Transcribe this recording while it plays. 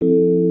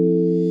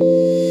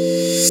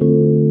Welcome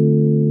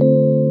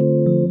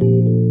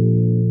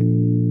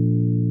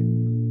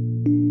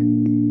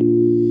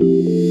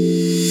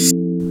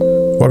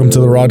to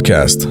the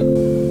Rodcast.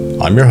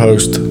 I'm your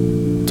host,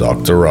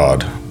 Dr.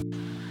 Rod.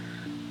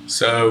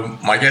 So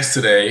my guest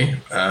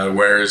today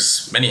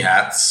wears many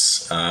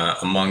hats,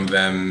 among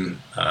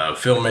them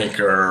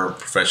filmmaker,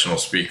 professional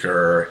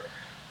speaker,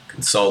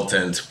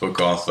 consultant,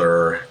 book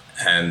author,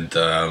 and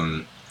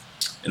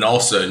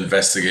also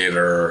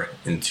investigator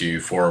into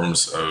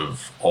forms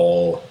of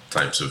all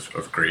types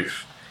of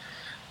grief.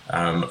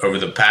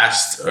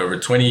 Over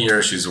 20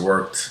 years, she's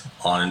worked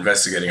on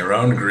investigating her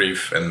own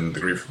grief and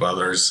the grief of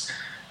others.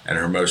 And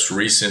her most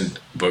recent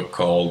book,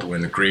 called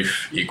When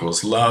Grief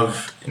Equals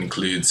Love,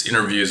 includes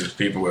interviews with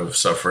people who have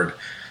suffered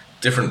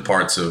different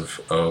parts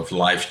of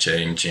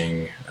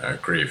life-changing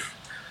grief.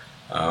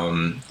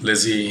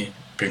 Lizzie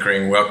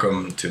Pickering,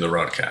 welcome to the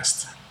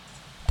Rodcast.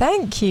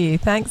 Thank you.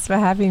 Thanks for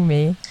having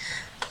me.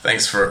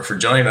 Thanks for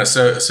joining us.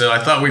 So I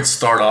thought we'd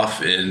start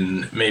off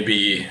in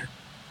maybe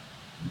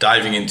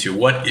diving into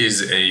what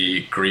is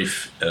a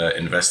grief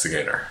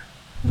investigator.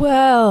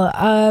 Well,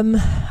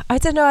 I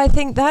don't know. I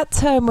think that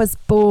term was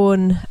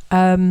born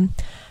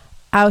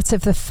out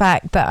of the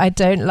fact that I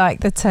don't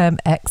like the term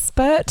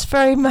expert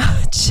very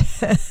much.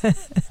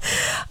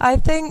 I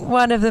think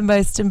one of the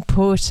most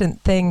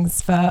important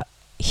things for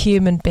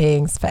human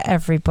beings, for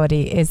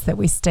everybody, is that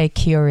we stay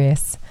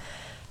curious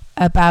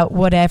about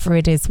whatever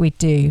it is we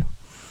do,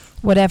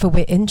 whatever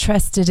we're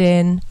interested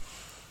in,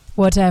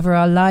 whatever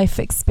our life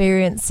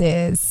experience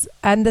is.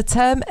 And the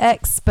term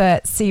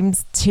expert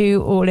seems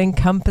too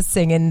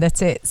all-encompassing in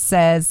that it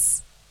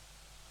says,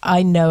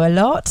 I know a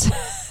lot.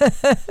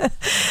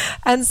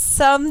 And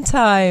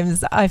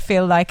sometimes I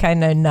feel like I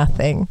know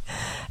nothing.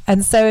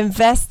 And so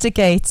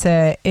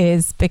investigator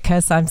is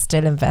because I'm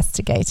still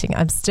investigating.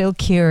 I'm still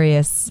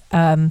curious.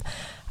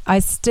 I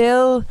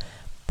still,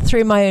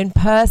 through my own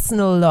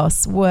personal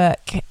loss,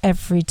 work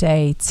every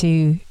day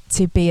to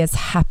be as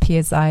happy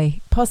as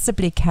I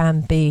possibly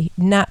can be,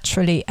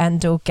 naturally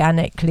and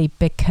organically,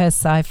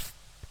 because I've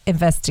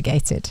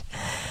investigated.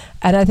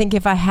 And I think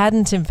if I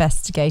hadn't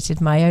investigated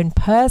my own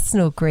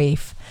personal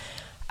grief,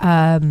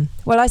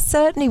 I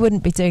certainly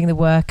wouldn't be doing the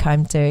work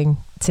I'm doing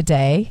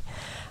today.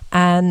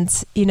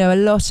 And, a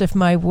lot of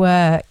my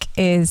work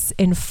is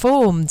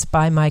informed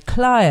by my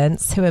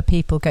clients, who are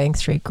people going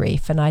through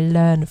grief, and I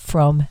learn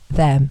from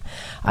them.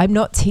 I'm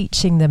not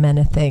teaching them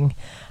anything.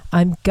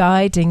 I'm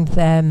guiding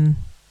them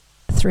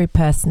through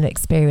personal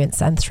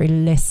experience and through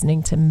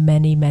listening to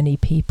many, many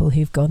people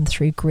who've gone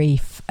through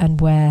grief, and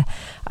where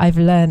I've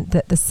learned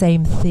that the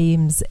same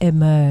themes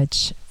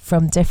emerge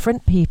from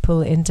different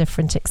people in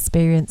different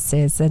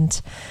experiences.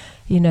 And,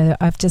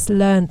 I've just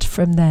learned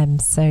from them.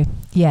 So,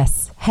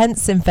 yes,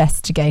 hence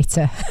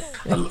investigator.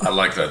 I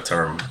like that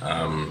term.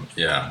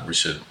 We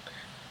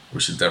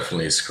should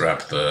definitely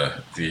scrap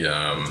the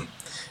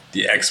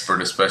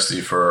expert,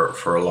 especially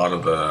for a lot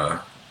of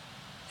the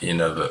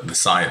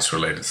science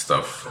related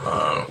stuff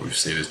we've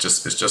seen. It's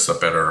just a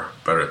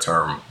better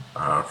term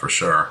for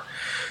sure.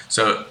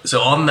 So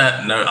on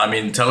that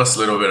note, tell us a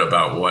little bit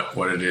about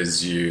what it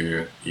is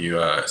you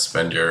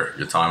spend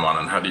your time on,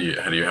 and how do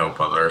you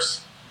help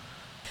others?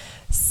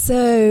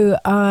 So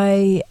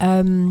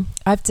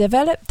I've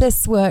developed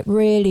this work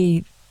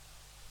really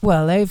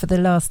over the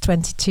last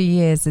 22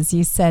 years, as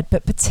you said,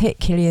 but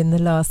particularly in the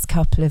last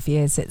couple of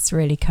years, it's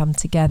really come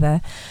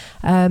together.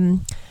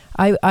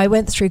 I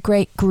went through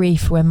great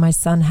grief when my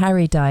son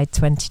Harry died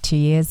 22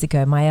 years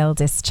ago, my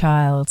eldest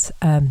child.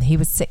 He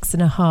was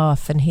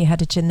 6.5, and he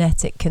had a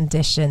genetic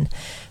condition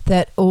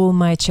that all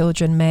my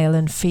children, male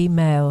and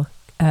female,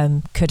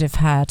 could have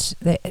had.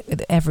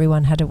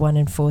 Everyone had a 1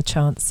 in 4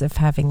 chance of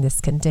having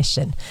this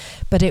condition.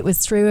 But it was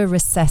through a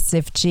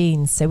recessive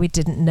gene, so we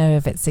didn't know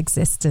of its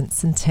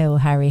existence until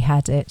Harry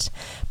had it,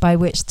 by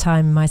which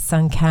time my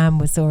son Cam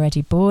was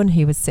already born.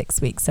 He was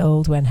 6 weeks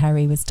old when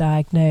Harry was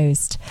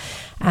diagnosed.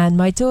 And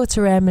my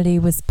daughter Emily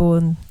was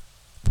born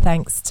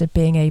thanks to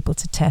being able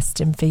to test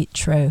in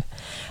vitro.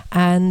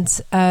 And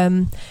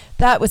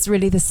that was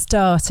really the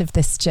start of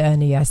this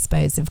journey, I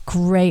suppose, of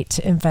great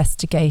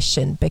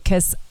investigation,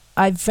 because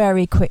I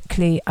very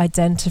quickly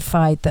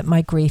identified that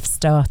my grief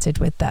started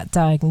with that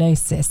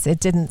diagnosis.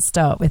 It didn't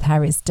start with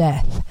Harry's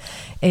death.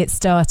 It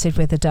started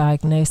with a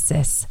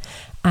diagnosis.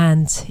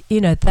 And,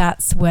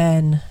 that's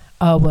when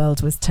our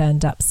world was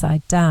turned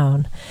upside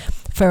down.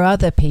 For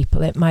other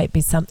people, it might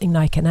be something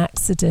like an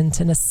accident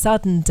and a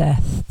sudden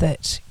death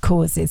that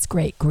causes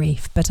great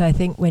grief. But I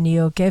think when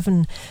you're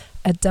given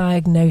a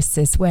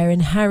diagnosis, where in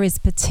Harry's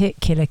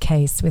particular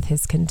case with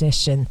his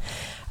condition,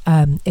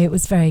 it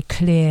was very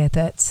clear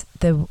that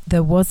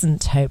there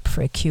wasn't hope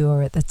for a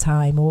cure at the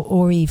time,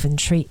 or even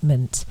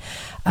treatment.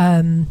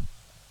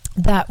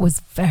 That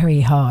was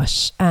very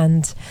harsh.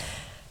 And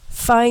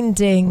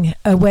finding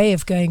a way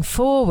of going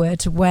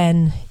forward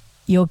when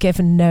you're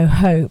given no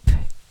hope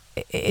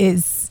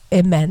is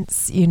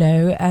immense,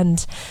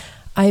 and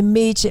I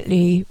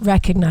immediately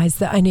recognized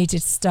that I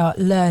needed to start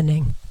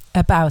learning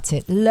about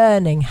it,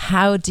 learning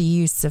how do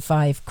you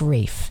survive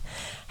grief?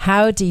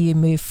 How do you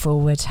move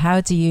forward?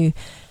 How do you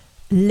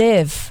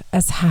live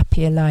as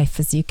happy a life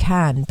as you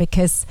can?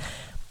 Because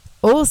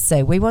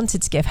also we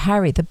wanted to give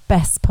Harry the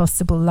best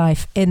possible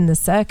life in the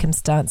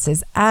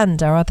circumstances,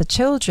 and our other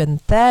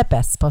children their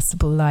best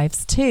possible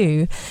lives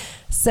too.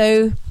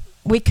 So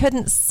we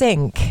couldn't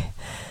sink.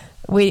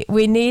 We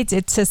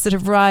needed to sort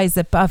of rise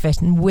above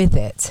it and with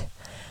it.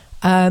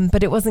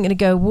 But it wasn't going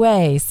to go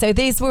away. So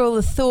these were all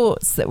the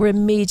thoughts that were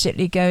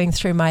immediately going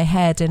through my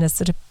head in a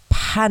sort of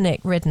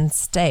panic-ridden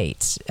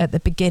state at the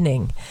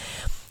beginning.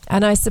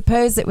 And I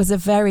suppose it was a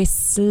very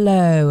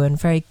slow and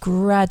very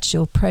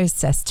gradual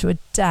process to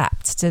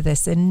adapt to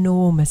this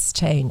enormous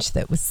change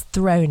that was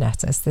thrown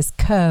at us, this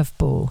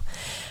curveball.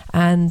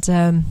 And,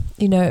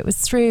 it was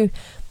through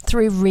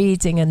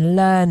reading and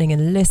learning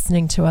and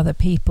listening to other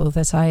people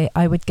that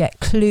I would get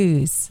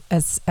clues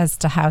as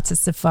to how to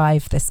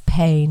survive this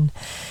pain.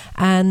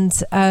 And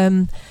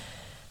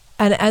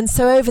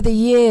so over the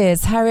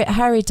years,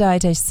 Harry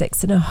died age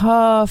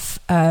 6.5,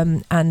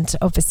 and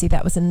obviously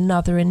that was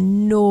another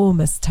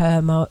enormous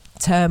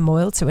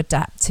turmoil to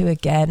adapt to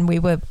again. We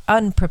were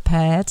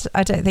unprepared.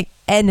 I don't think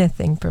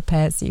anything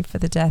prepares you for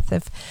the death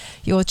of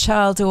your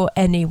child or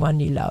anyone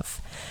you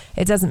love.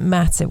 It doesn't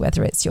matter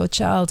whether it's your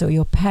child or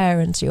your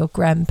parent or your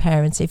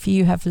grandparent, if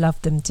you have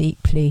loved them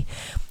deeply,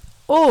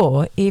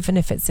 or even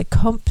if it's a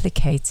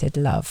complicated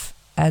love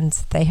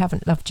and they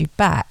haven't loved you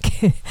back,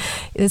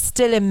 there's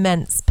still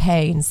immense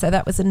pain. So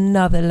that was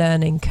another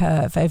learning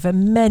curve over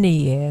many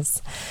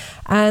years.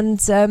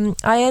 And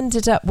I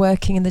ended up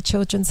working in the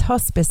Children's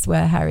Hospice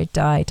where Harry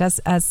died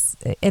as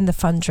in the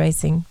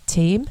fundraising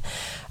team.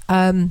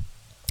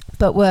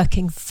 But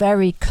working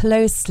very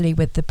closely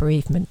with the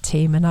bereavement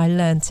team, and I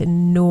learnt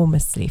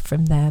enormously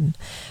from them.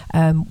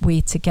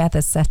 We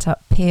together set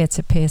up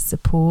peer-to-peer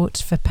support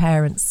for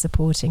parents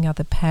supporting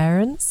other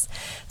parents.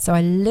 So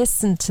I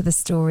listened to the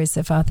stories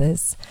of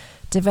others,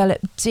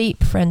 developed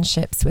deep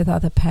friendships with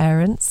other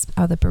parents,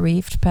 other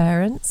bereaved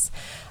parents,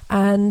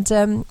 and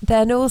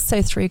then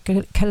also through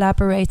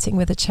collaborating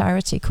with a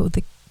charity called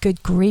the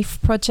Good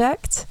Grief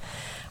Project,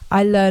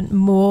 I learnt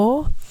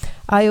more.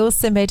 I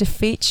also produced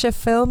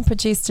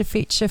a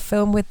feature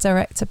film with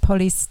director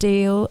Polly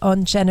Steele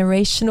on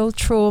generational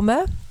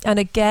trauma. And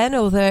again,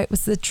 although it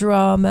was the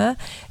drama,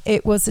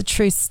 it was a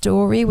true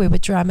story. We were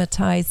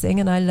dramatising,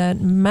 and I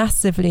learned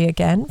massively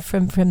again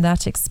from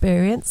that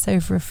experience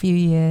over a few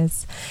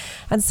years.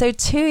 And so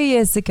 2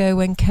 years ago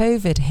when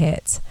COVID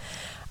hit,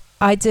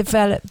 I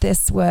developed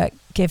this work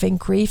giving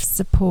grief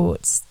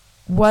support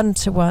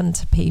one-to-one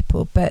to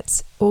people,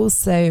 but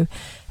also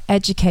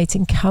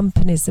educating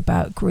companies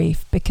about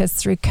grief, because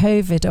through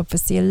COVID,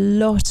 obviously, a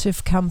lot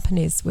of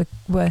companies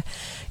were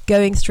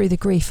going through the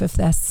grief of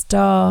their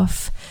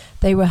staff.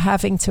 They were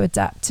having to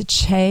adapt to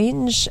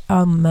change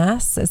en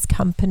masse as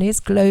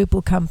companies,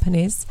 global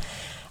companies.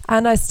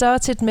 And I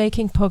started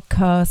making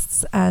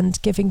podcasts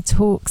and giving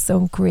talks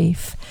on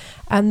grief.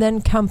 And then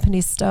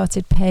companies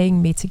started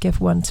paying me to give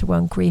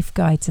one-to-one grief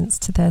guidance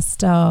to their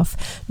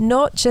staff,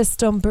 not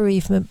just on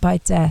bereavement by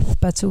death,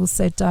 but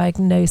also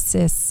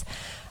diagnosis,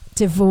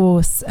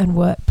 divorce and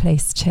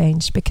workplace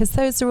change, because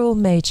those are all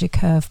major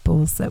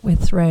curveballs that we're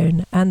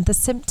thrown, and the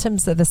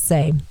symptoms are the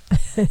same.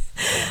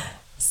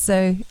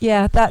 So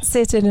yeah, that's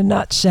it in a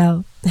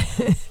nutshell.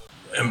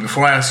 And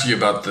before I ask you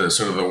about the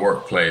sort of the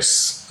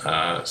workplace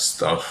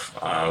stuff,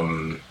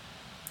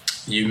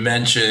 you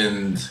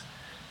mentioned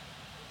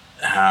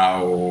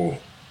how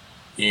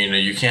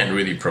you can't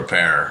really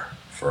prepare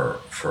for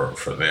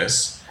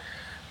this,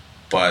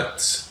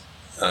 but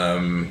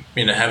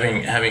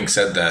having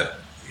said that,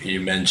 you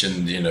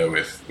mentioned,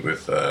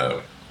 with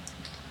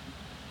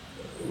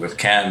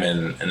Cam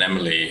and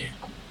Emily,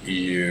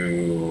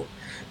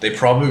 they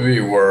probably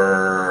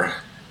were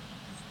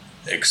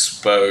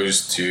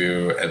exposed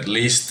to at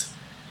least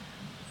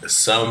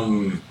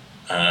some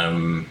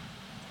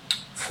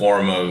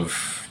form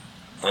of,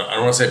 I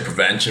don't want to say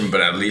prevention,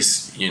 but at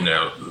least,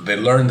 they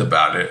learned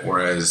about it,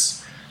 whereas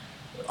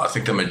I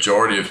think the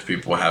majority of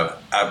people have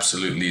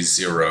absolutely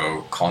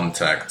zero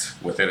contact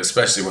with it,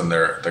 especially when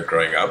they're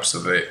growing up. So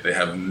they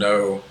have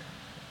no,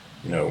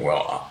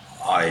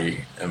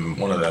 I am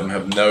one of them,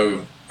 have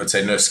no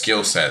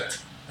skill set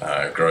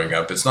growing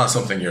up. It's not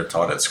something you're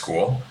taught at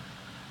school.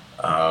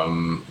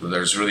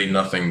 There's really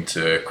nothing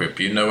to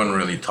equip you. No one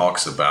really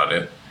talks about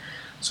it.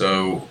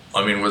 So,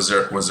 was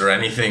there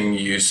anything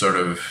you sort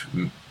of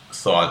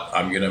thought,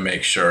 I'm going to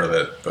make sure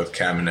that both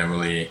Cam and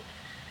Emily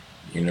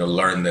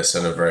learn this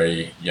at a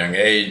very young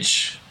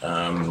age,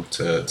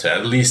 to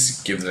at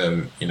least give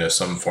them,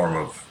 some form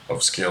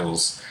of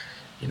skills,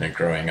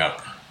 growing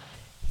up?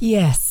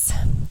 Yes.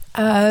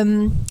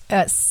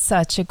 That's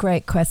such a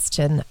great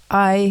question.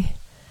 I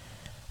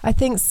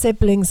think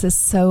siblings are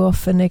so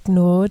often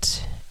ignored,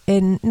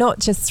 in not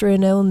just through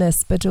an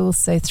illness, but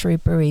also through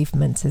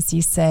bereavement, as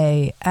you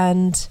say,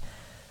 and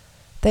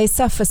they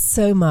suffer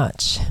so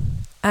much,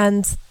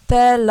 and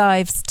their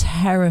lives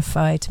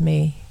terrified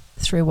me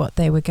through what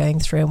they were going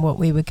through and what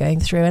we were going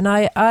through. And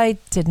I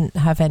didn't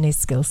have any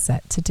skill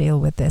set to deal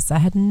with this. I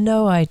had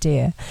no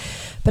idea.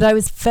 But I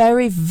was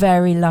very,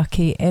 very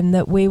lucky in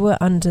that we were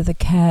under the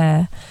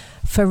care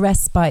for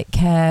respite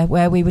care,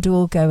 where we would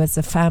all go as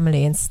a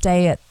family and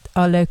stay at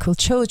our local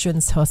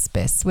children's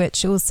hospice,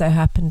 which also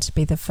happened to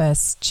be the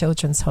first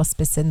children's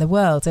hospice in the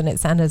world. And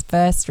its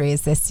anniversary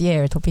is this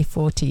year. It'll be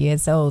 40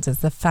 years old as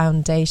the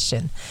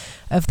foundation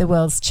of the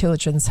world's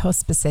children's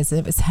hospices. And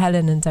it was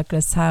Helen and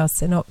Douglas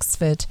House in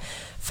Oxford,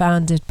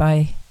 founded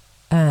by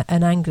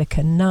an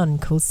Anglican nun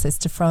called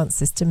Sister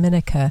Frances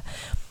Dominica,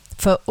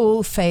 for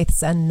all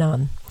faiths and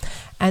none.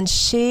 And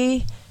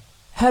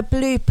her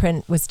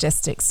blueprint was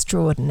just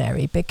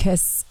extraordinary,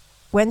 because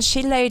when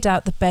she laid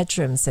out the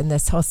bedrooms in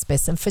this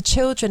hospice, and for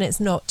children it's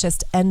not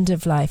just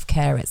end-of-life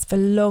care, it's for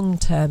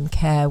long-term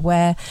care,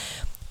 where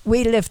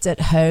we lived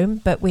at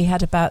home, but we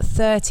had about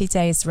 30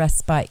 days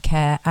respite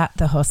care at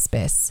the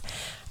hospice.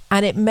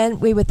 And it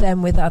meant we were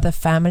then with other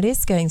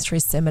families going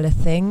through similar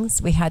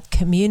things. We had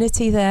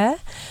community there,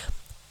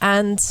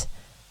 and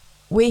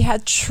we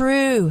had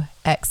true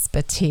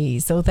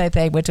expertise, although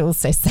they would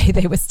also say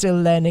they were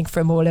still learning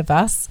from all of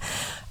us,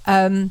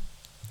 from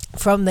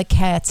the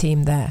care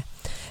team there,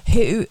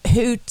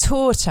 who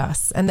taught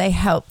us, and they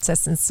helped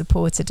us and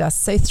supported us.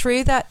 So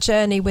through that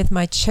journey with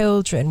my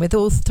children, with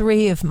all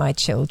three of my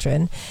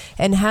children,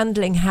 in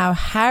handling how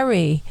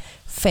Harry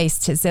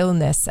faced his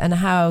illness and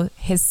how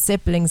his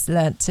siblings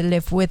learnt to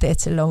live with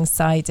it,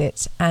 alongside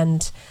it,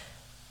 and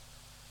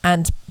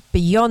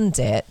beyond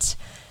it,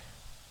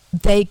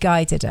 they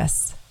guided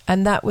us.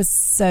 And that was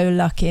so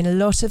lucky. And a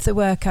lot of the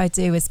work I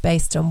do is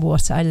based on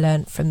what I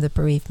learnt from the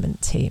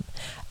bereavement team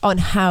on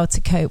how to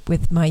cope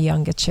with my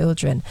younger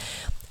children.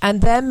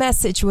 And their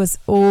message was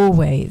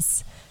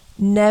always,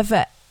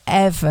 never,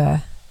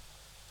 ever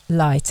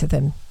lie to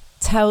them.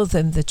 Tell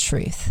them the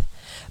truth,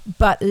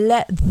 but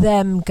let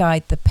them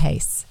guide the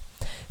pace.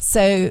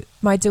 So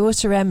my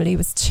daughter Emily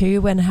was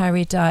 2 when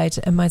Harry died,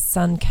 and my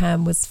son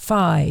Cam was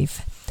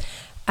 5.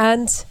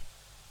 And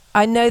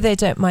I know they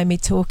don't mind me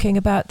talking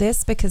about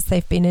this because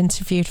they've been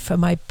interviewed for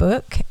my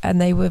book,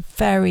 and they were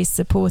very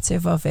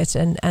supportive of it.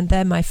 And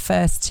they're my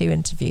first 2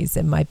 interviews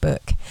in my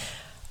book,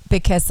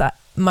 because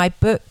my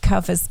book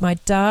covers my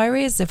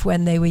diaries of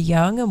when they were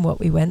young and what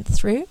we went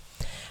through.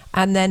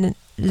 And then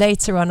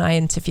later on, I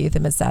interview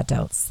them as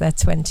adults. They're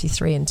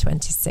 23 and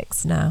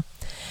 26 now.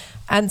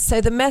 And so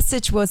the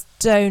message was,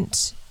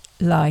 don't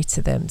lie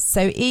to them.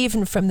 So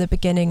even from the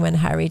beginning when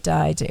Harry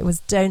died, it was,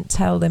 don't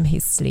tell them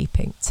he's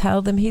sleeping.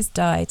 Tell them he's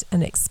died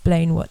and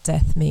explain what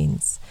death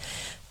means.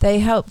 They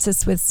helped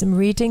us with some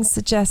reading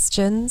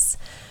suggestions,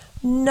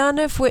 none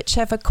of which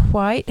ever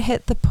quite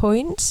hit the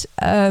point.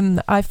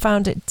 I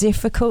found it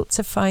difficult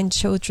to find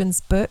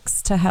children's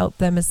books to help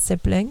them as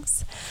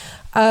siblings.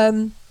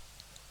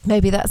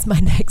 Maybe that's my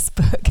next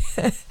book.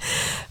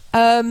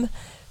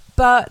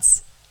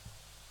 But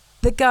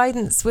the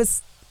guidance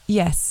was,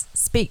 yes,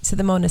 speak to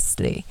them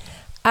honestly.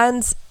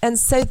 And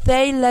so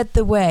they led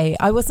the way.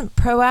 I wasn't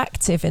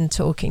proactive in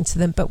talking to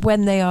them, but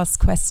when they asked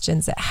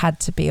questions, it had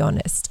to be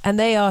honest. And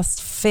they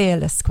asked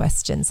fearless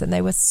questions, and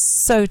they were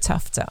so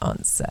tough to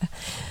answer.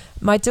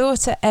 My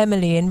daughter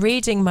Emily, in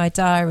reading my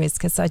diaries,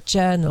 because I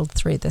journaled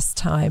through this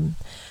time,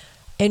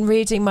 in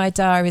reading my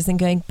diaries and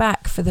going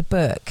back for the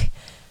book,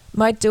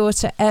 my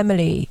daughter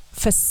Emily,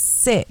 for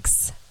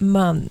 6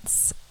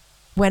 months,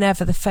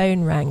 whenever the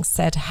phone rang,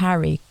 said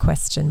Harry ?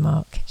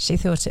 She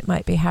thought it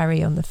might be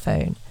Harry on the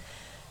phone.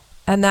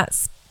 And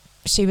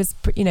she was,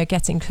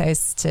 getting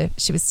close to,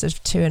 she was sort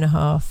of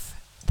 2.5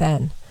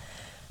 then,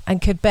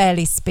 and could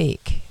barely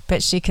speak,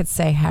 but she could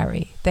say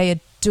Harry. They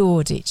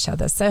adored each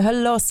other. So her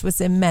loss was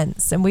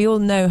immense. And we all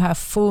know how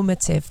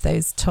formative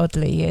those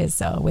toddler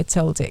years are. We're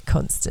told it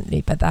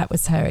constantly, but that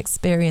was her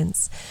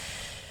experience.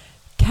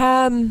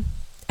 Cam,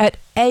 at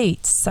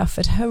 8,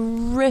 suffered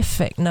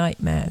horrific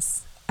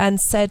nightmares and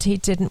said he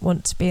didn't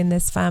want to be in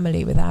this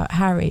family without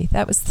Harry.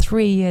 That was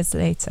 3 years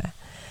later.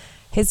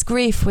 His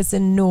grief was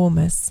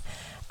enormous.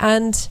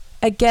 And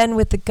again,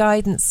 with the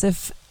guidance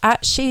of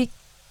actually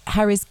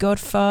Harry's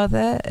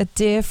godfather, a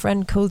dear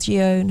friend called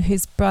Yon,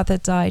 whose brother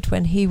died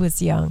when he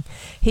was young.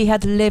 He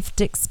had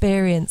lived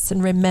experience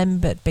and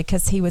remembered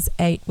because he was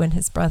 8 when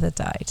his brother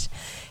died.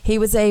 He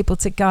was able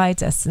to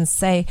guide us and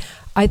say,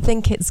 I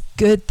think it's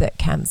good that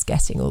Cam's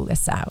getting all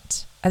this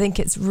out. I think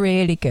it's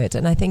really good,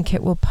 and I think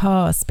it will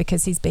pass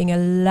because he's being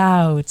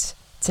allowed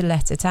to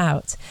let it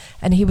out.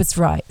 And he was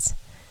right.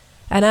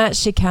 And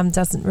actually, Cam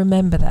doesn't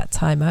remember that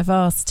time. I've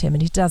asked him,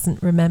 and he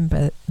doesn't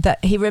remember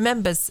that. He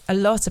remembers a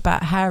lot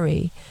about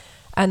Harry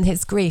and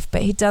his grief,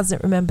 but he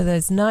doesn't remember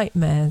those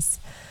nightmares.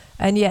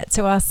 And yet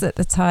to us at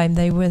the time,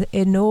 they were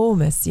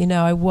enormous.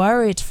 I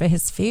worried for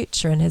his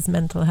future and his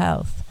mental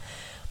health.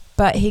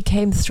 But he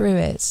came through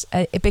it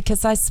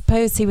because I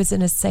suppose he was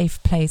in a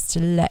safe place to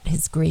let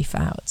his grief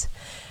out.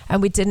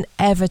 And we didn't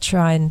ever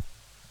try and,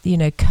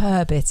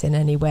 curb it in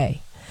any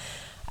way.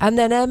 And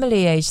then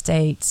Emily, aged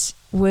 8,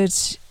 would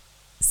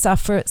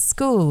suffer at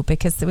school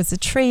because there was a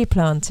tree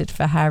planted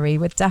for Harry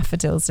with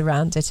daffodils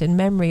around it in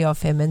memory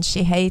of him, and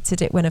she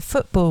hated it when a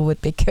football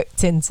would be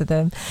cooked into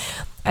them.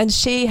 And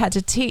she had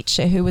a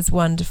teacher who was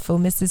wonderful,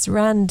 Mrs.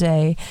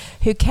 Randay,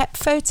 who kept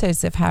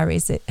photos of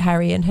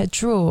Harry in her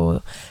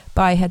drawer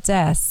by her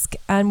desk.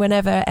 And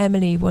whenever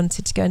Emily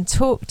wanted to go and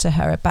talk to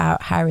her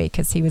about Harry,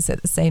 because he was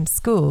at the same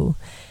school,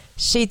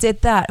 she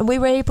did that. And we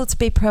were able to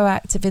be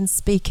proactive in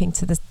speaking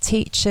to the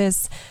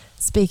teachers,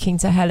 speaking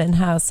to Helen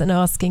House and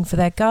asking for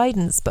their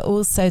guidance, but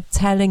also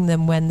telling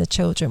them when the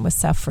children were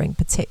suffering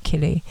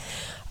particularly.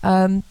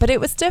 But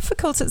it was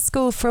difficult at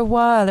school for a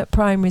while, at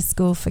primary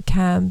school for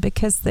Cam,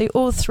 because they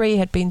all three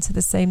had been to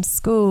the same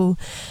school.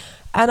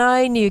 And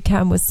I knew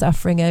Cam was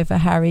suffering over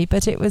Harry,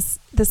 but it was,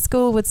 the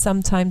school would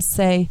sometimes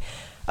say,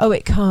 oh,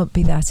 it can't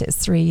be that, it's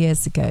 3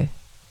 years ago.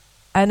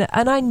 And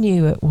I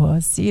knew it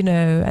was, you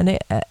know, and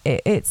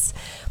it's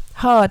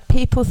hard.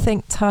 People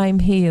think time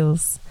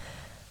heals,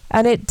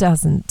 and it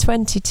doesn't.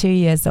 22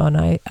 years on,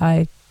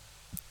 I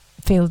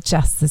feel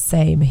just the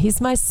same.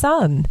 He's my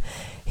son.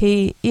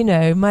 He, you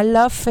know, my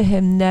love for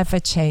him never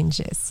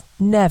changes.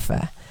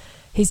 Never.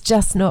 He's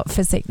just not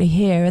physically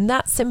here. And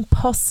that's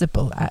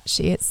impossible,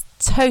 actually. It's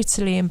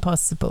totally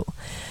impossible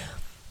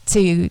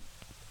to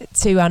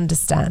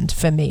understand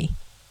for me,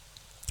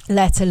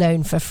 let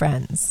alone for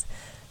friends.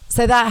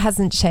 So that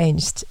hasn't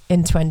changed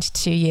in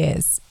 22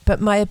 years.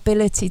 But my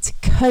ability to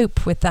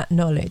cope with that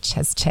knowledge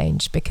has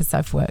changed because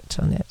I've worked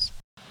on it.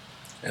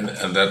 And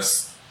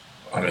that's,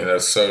 I mean,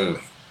 that's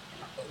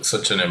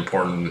such an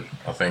important,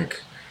 I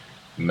think,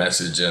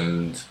 message.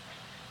 And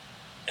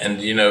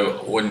you know,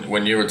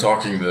 when you were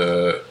talking,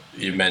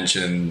 you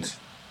mentioned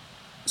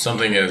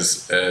something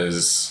as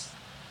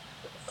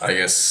I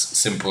guess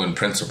simple in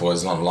principle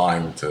as not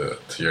lying to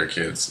your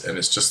kids, and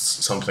it's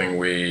just something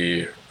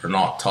we are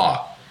not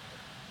taught.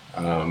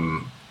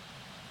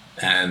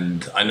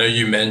 And I know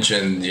you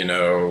mentioned, you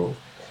know,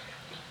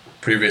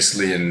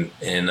 previously in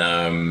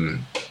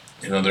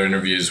other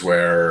interviews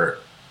where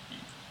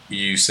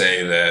you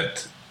say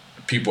that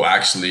people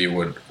actually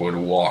would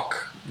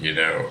walk, you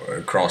know,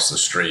 across the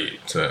street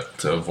to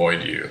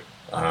avoid you,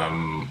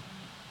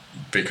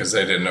 because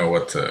they didn't know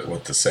what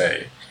to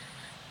say.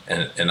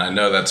 And I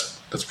know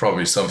that's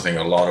probably something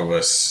a lot of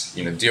us,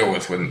 you know, deal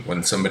with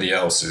when somebody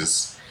else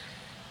is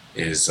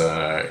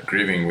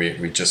grieving.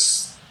 We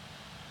just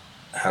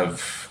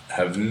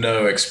have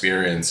no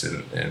experience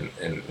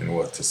in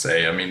what to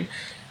say. I mean,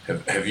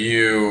 have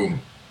you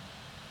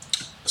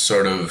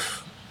sort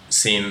of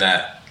seen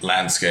that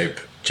landscape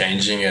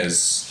changing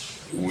as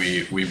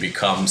we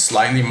become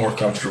slightly more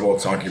comfortable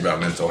talking about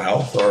mental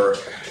health, or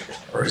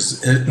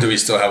do we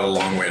still have a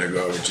long way to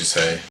go, would you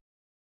say?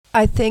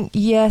 I think,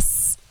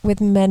 yes, with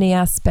many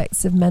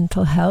aspects of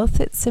mental health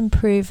it's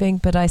improving,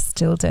 but I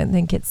still don't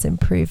think it's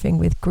improving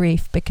with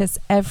grief, because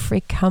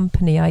every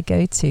company I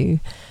go to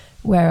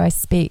where I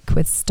speak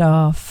with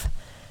staff,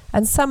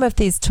 and some of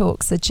these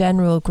talks are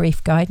general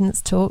grief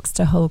guidance talks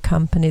to whole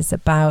companies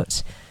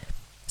about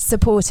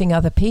supporting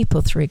other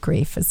people through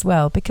grief as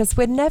well, because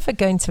we're never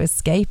going to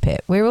escape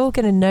it. We're all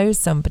going to know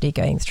somebody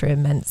going through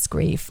immense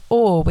grief,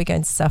 or we're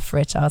going to suffer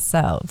it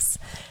ourselves.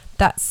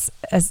 That's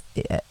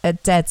a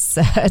dead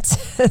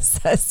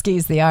cert,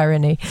 excuse the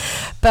irony.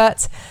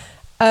 But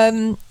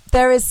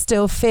there is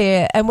still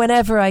fear. And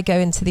whenever I go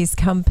into these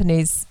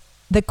companies,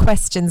 the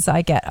questions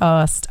I get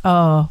asked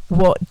are,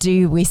 what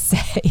do we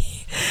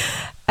say?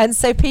 And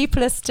so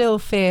people are still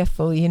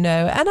fearful, you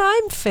know, and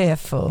I'm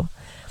fearful.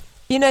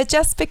 You know,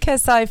 just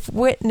because I've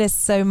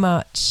witnessed so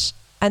much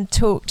and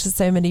talked to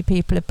so many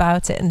people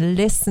about it and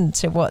listened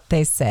to what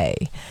they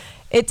say,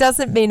 it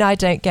doesn't mean I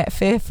don't get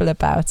fearful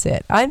about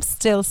it. I'm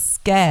still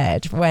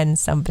scared when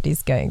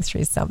somebody's going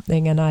through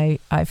something, and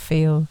I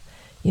feel,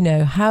 you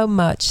know, how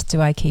much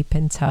do I keep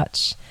in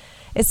touch?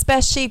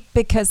 Especially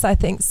because I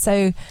think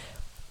so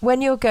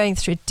when you're going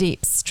through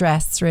deep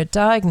stress, through a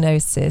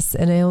diagnosis,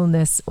 an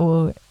illness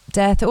or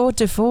death or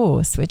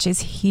divorce, which is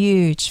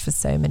huge for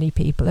so many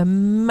people, a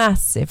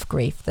massive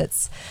grief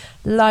that's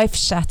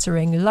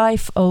life-shattering,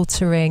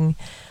 life-altering.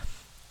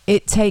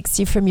 It takes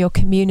you from your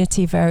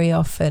community very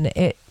often.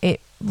 It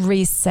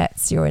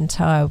resets your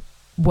entire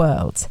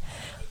world.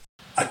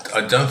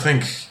 I don't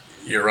think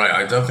you're right.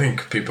 I don't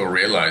think people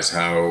realize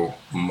how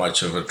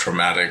much of a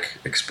traumatic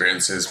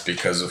experience is,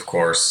 because, of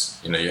course,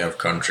 you know, you have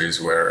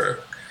countries where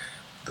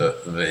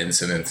the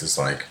incidence is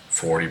like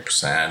 40%,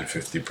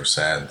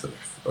 50%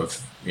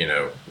 of you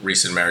know,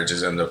 recent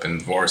marriages end up in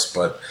divorce.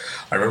 But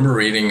I remember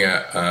reading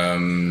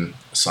a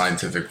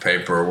scientific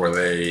paper where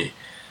a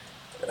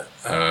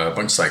bunch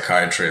of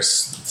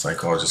psychiatrists,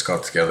 psychologists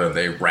got together and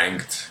they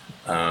ranked,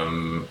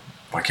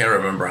 I can't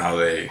remember how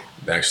they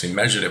actually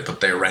measured it, but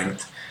they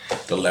ranked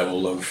the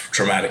level of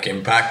traumatic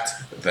impact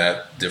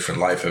that different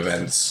life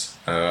events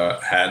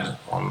had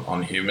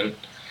on human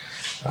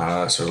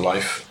sort of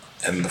life.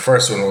 And the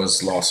first one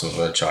was loss of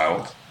a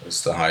child. It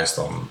was the highest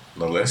on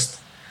the list.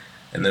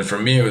 And then for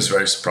me, it was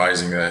very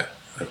surprising that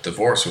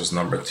divorce was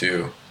number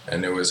 2,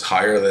 and it was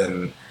higher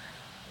than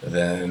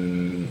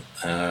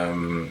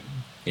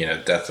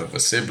death of a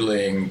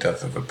sibling,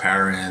 death of a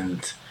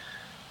parent,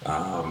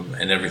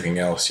 and everything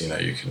else.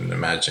 You can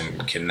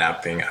imagine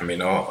kidnapping. I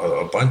mean,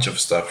 a bunch of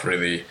stuff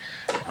really,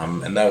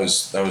 and that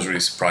was really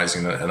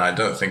surprising. And I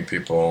don't think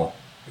people,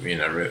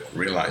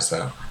 realize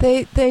that.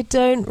 They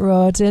don't,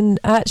 Rod. And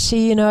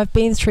actually, I've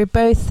been through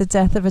both the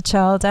death of a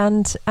child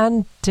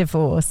and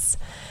divorce,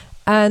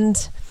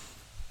 and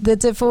the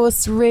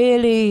divorce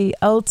really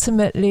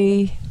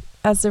ultimately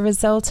as a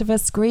result of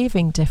us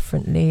grieving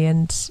differently.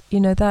 And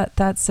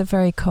that's a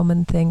very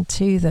common thing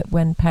too, that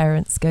when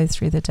parents go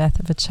through the death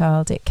of a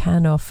child, it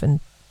can often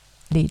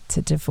lead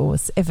to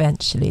divorce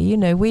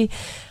eventually.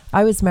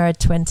 I was married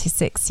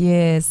 26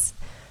 years,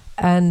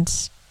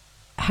 and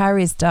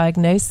Harry's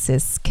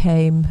diagnosis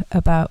came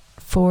about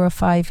 4 or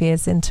 5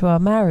 years into our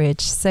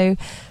marriage. So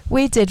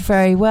we did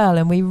very well,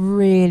 and we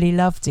really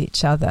loved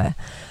each other.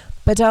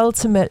 But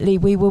ultimately,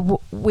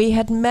 we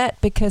had met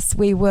because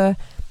we were,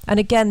 and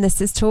again, this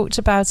is talked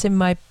about in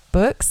my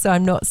book, so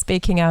I'm not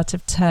speaking out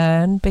of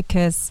turn,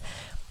 because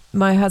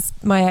my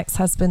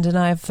ex-husband and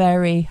I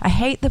I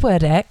hate the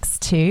word ex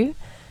too,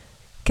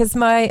 because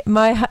my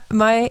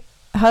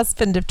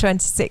husband of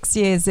 26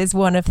 years is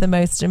one of the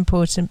most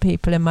important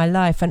people in my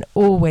life, and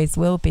always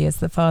will be, as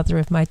the father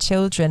of my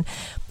children.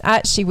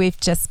 Actually, we've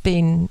just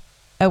been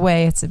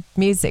away at a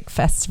music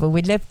festival.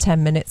 We live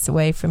 10 minutes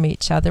away from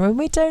each other, and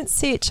we don't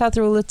see each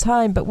other all the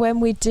time, but when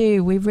we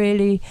do, we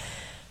really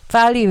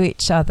value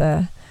each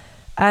other.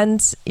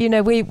 And we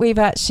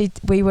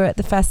were at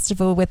the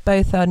festival with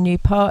both our new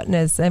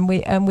partners, and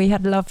we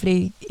had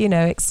lovely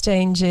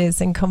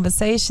exchanges and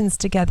conversations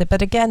together.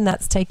 But again,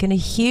 that's taken a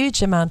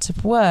huge amount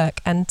of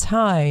work and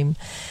time.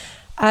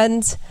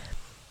 And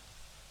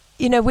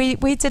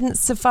we didn't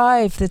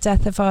survive the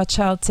death of our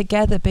child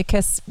together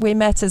because we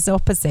met as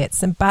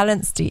opposites and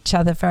balanced each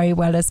other very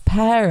well as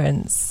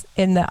parents,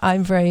 in that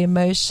I'm very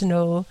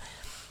emotional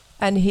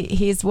and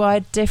he's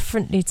wired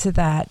differently to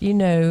that,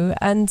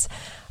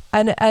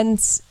 and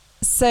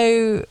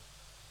so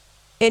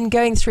in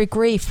going through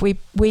grief,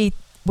 we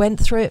went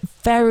through it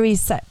very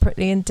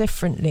separately and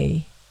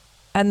differently,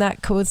 and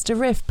that caused a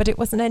rift, but it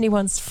wasn't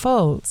anyone's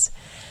fault.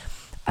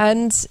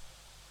 But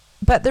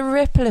the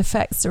ripple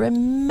effects are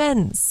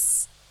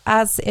immense,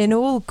 as in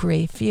all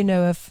grief,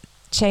 of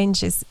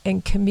changes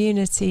in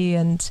community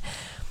and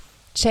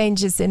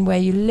changes in where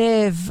you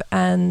live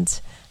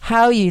and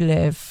how you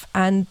live,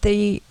 and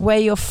the way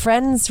your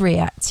friends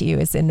react to you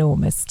is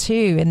enormous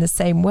too, in the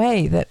same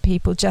way that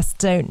people just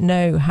don't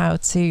know how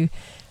to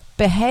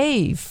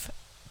behave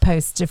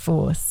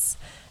post-divorce,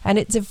 and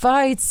it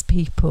divides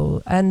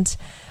people. And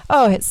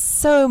it's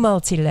so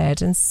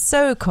multi-layered and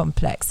so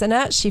complex. And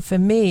actually, for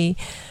me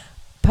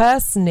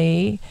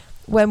personally,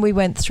 when we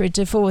went through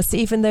divorce,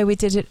 even though we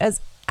did it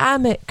as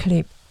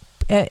amicably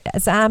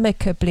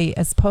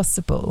as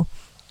possible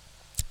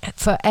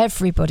for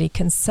everybody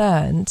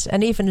concerned,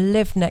 and even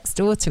lived next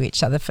door to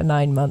each other for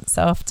 9 months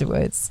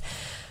afterwards,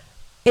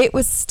 it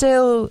was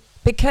still,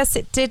 because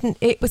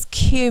it was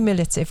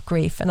cumulative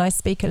grief, and I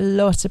speak a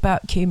lot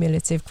about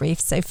cumulative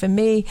grief. So for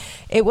me,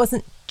 it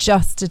wasn't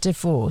just a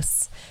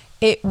divorce.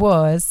 It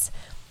was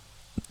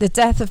the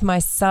death of my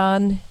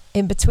son,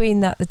 in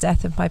between that, the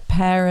death of my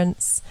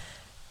parents.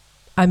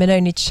 I'm an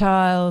only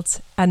child,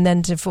 and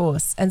then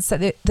divorce. And so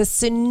the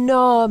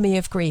tsunami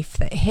of grief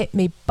that hit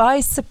me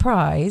by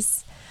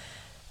surprise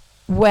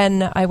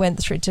when I went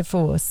through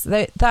divorce,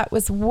 that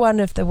was one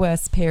of the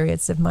worst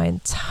periods of my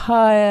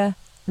entire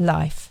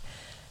life,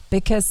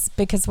 because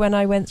when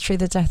I went through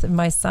the death of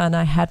my son,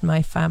 I had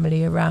my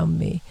family around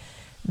me.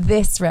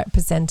 This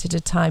represented a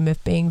time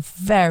of being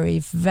very,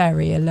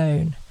 very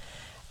alone,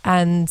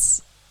 and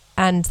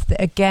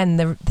again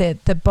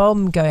the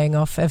bomb going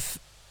off of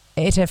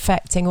it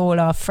affecting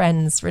all our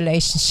friends,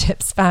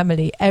 relationships,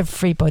 family,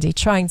 everybody,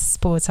 trying to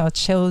support our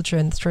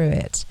children through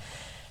it.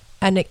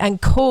 And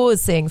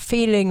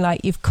feeling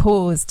like you've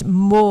caused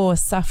more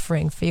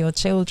suffering for your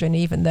children,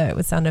 even though it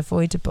was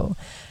unavoidable.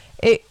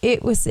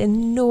 It was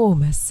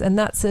enormous, and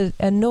that's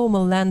a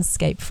normal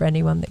landscape for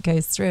anyone that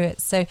goes through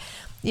it. So,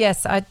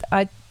 yes,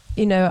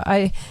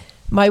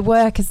 my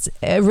work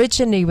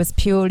originally was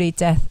purely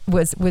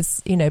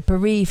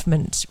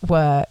bereavement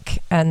work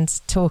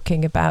and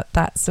talking about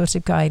that sort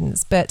of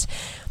guidance. But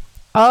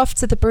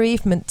after the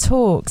bereavement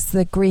talks,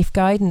 the grief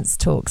guidance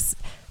talks,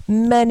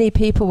 many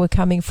people were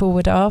coming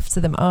forward after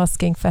them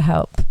asking for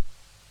help,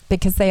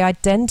 because they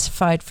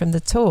identified from the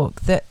talk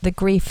that the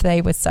grief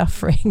they were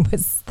suffering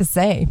was the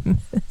same,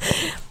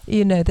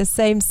 the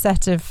same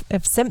set of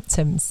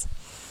symptoms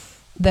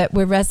that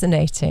were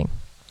resonating.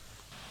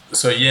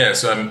 So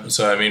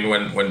I mean,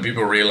 when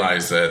people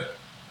realize that,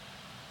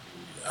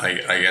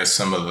 I guess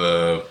some of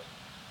the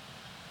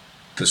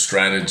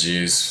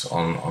strategies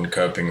on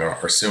coping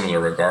are similar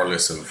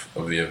regardless of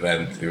the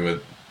event, it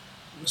would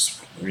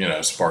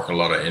spark a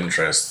lot of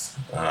interest,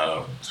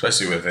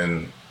 especially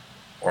within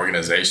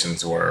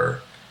organizations where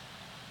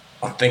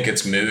I think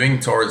it's moving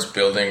towards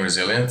building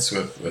resilience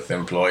with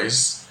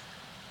employees.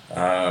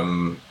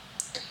 And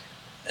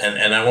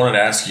I wanted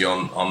to ask you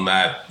on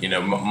that.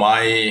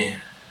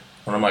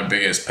 One of my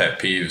biggest pet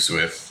peeves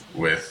with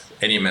with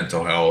any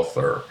mental health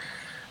or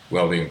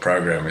well-being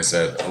program is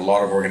that a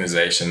lot of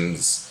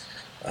organizations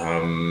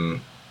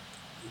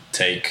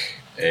take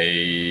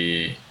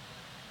a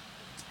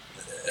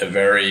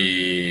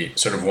very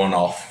sort of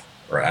one-off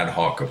or ad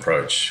hoc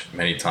approach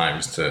many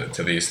times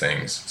to these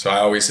things. So I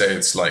always say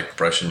it's like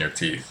brushing your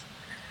teeth.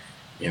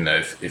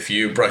 If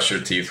you brush your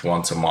teeth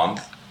once a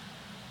month,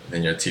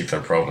 then your teeth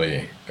are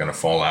probably going to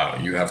fall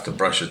out. You have to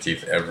brush your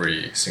teeth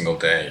every single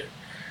day.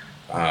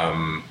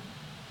 And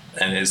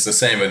it's the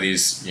same with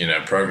these,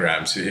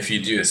 programs. If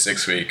you do a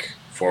 6-week,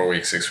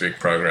 4-week, 6-week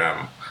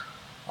program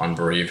on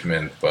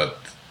bereavement, but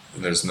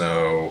there's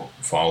no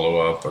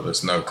follow-up or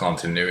there's no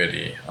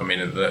continuity, I mean,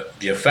 the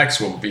effects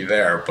will be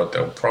there, but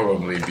they'll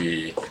probably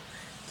be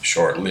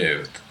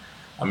short-lived.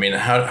 I mean,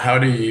 how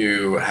do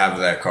you have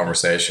that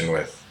conversation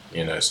with,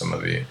 some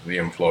of the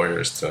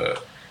employers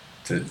to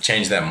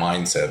change that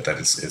mindset that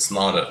it's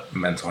not a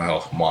mental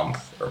health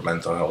month or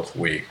mental health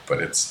week,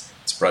 but it's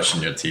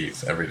brushing your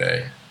teeth every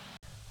day?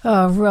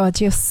 Oh,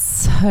 Rod, you're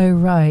so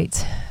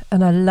right.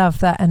 And I love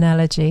that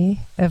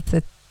analogy of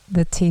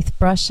the teeth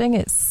brushing.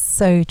 It's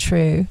so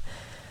true.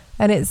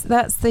 And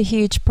that's the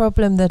huge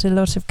problem that a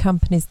lot of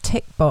companies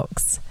tick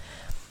box.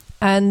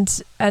 And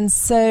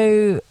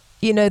so,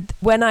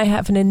 when I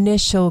have an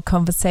initial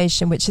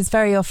conversation, which is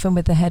very often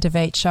with the head of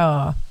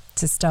HR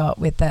to start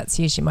with, that's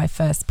usually my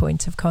first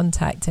point of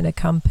contact in a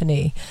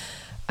company.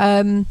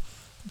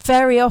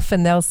 Very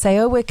often they'll say,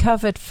 oh, we're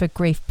covered for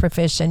grief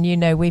provision.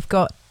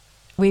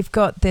 We've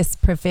got this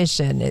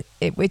provision,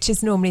 which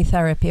is normally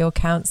therapy or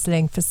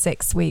counselling for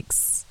 6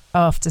 weeks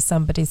after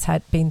somebody's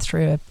been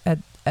through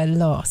a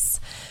loss.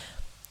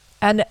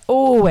 And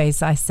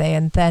always I say,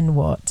 and then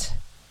what?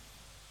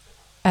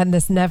 And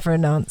there's never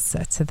an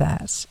answer to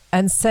that.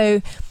 And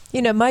so,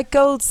 my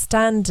gold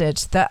standard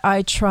that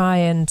I try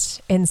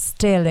and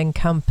instill in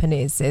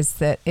companies is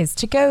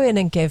to go in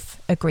and give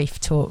a grief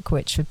talk,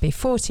 which would be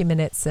 40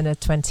 minutes and a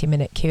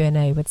 20-minute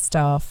Q&A with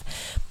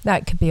staff.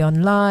 That could be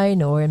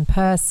online or in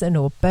person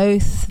or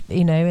both,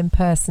 in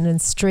person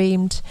and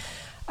streamed.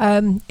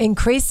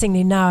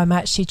 Increasingly now I'm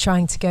actually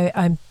trying to go,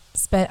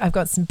 I've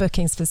got some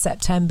bookings for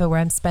September where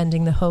I'm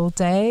spending the whole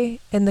day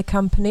in the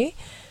company.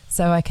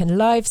 So I can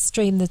live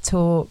stream the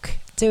talk,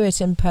 do it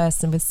in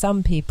person with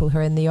some people who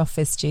are in the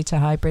office due to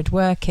hybrid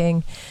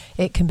working.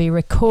 It can be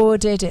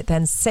recorded. It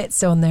then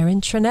sits on their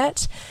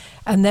intranet.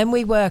 And then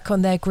we work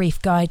on their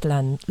grief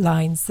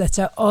guidelines that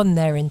are on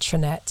their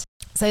intranet.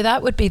 So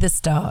that would be the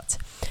start.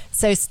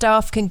 So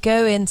staff can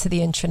go into the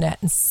intranet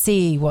and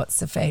see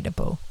what's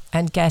available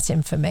and get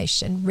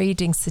information,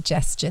 reading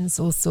suggestions,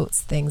 all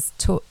sorts of things,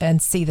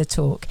 and see the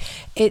talk.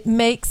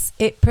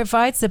 It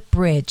provides a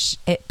bridge.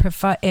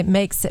 It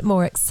makes it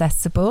more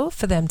accessible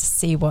for them to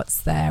see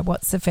what's there,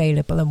 what's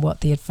available, and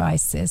what the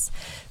advice is.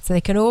 So they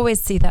can always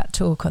see that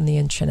talk on the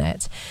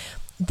intranet.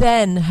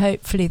 Then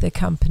hopefully the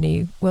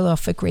company will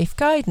offer grief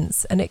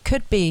guidance. And it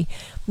could be,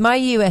 my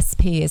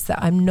USP is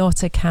that I'm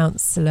not a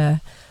counsellor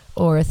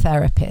or a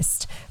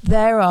therapist.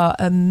 There are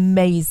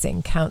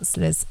amazing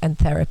counsellors and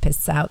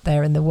therapists out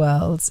there in the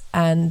world,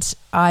 and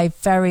I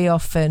very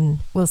often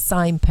will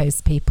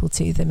signpost people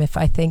to them if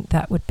I think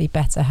that would be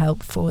better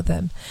help for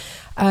them.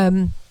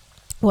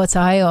 What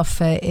I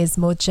offer is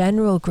more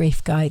general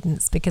grief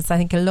guidance, because I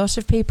think a lot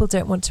of people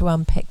don't want to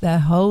unpick their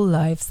whole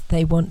lives.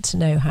 They want to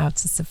know how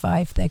to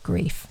survive their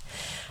grief.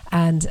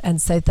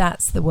 And so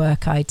that's the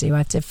work I do.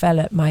 I've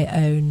developed my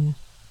own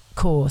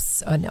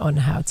course on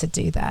how to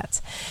do that,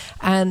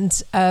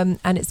 and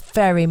it's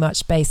very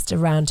much based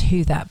around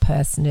who that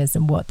person is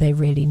and what they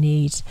really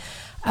need,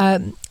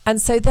 and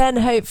so then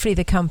hopefully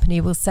the company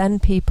will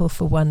send people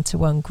for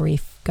one-to-one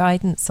grief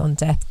guidance on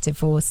death,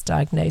 divorce,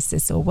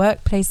 diagnosis, or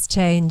workplace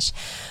change.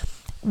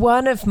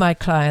 One of my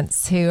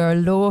clients who are a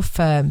law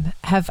firm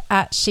have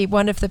actually,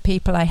 one of the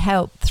people I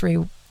helped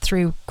through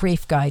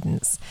grief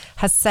guidance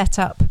has set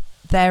up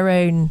their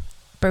own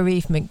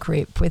bereavement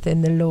group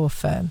within the law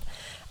firm.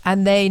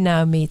 And they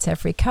now meet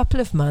every couple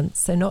of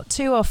months, so not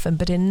too often,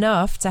 but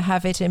enough to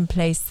have it in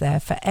place there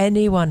for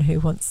anyone who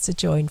wants to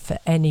join for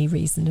any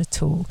reason at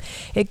all.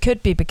 It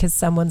could be because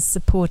someone's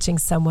supporting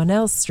someone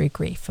else through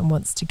grief and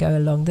wants to go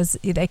along.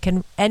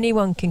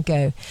 Anyone can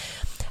go.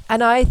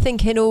 And I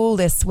think in all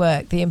this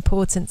work, the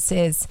importance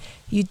is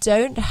you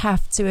don't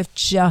have to have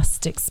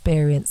just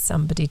experienced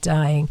somebody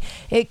dying.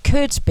 It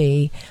could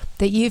be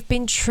that you've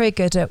been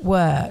triggered at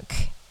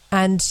work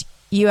and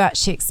you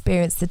actually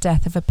experienced the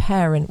death of a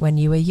parent when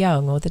you were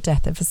young, or the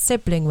death of a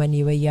sibling when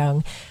you were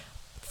young.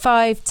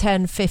 5,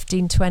 10,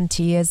 15,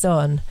 20 years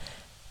on,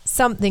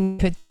 something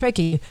could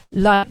trigger you,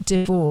 like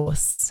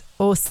divorce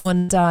or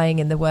someone dying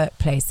in the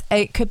workplace.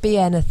 It could be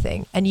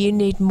anything, and you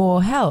need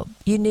more help.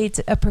 You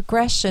need a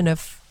progression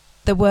of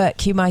the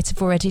work you might have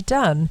already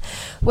done.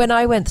 When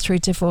I went through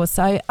divorce,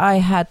 I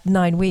had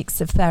 9 weeks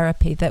of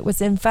therapy that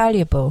was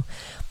invaluable.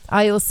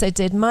 I also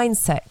did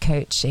mindset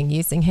coaching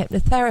using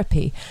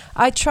hypnotherapy.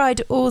 I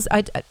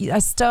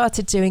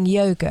started doing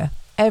yoga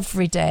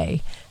every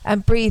day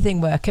and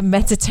breathing work and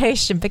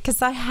meditation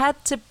because I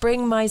had to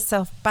bring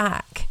myself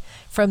back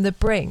from the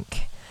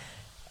brink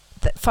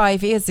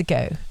 5 years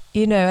ago.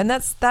 you know, and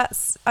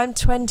that's I'm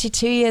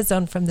 22 years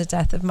on from the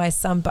death of my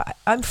son, but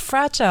I'm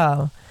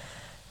fragile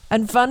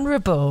and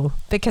vulnerable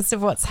because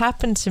of what's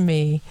happened to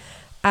me.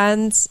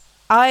 And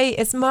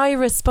it's my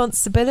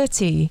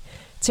responsibility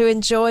to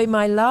enjoy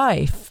my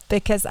life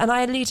and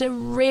I lead a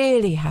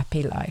really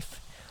happy life,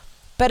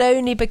 but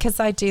only because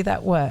I do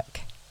that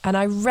work. And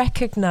I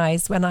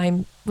recognize when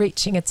I'm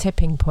reaching a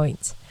tipping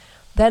point,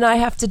 then I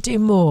have to do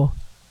more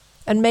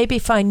and maybe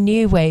find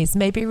new ways,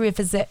 maybe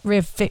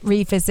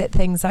revisit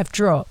things I've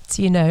dropped,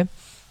 you know,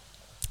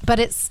 but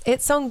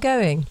it's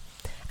ongoing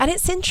and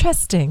it's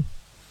interesting.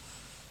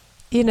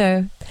 You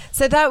know,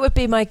 so that would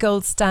be my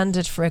gold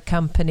standard for a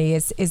company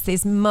is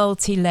these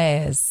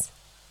multi-layers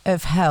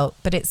of help,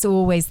 but it's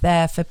always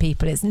there for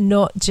people. It's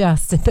not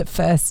just in the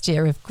first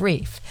year of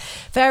grief.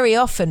 Very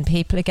often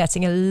people are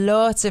getting a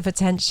lot of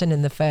attention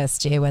in the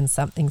first year when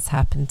something's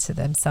happened to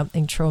them,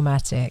 something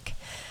traumatic,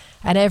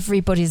 and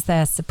everybody's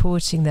there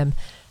supporting them.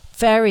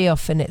 Very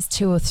often it's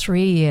 2 or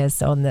 3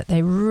 years on that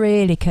they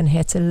really can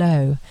hit a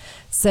low.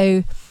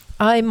 So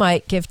I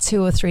might give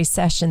 2 or 3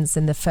 sessions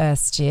in the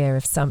first year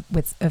of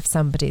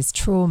somebody's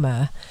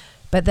trauma,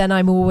 but then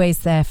I'm always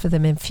there for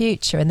them in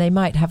future, and they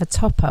might have a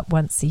top up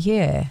once a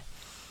year.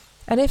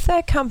 And if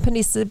their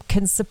company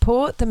can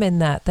support them in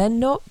that, they're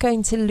not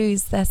going to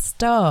lose their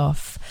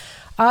staff.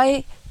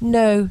 I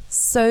know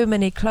so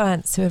many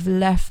clients who have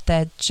left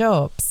their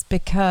jobs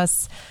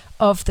because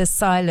of the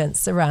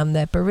silence around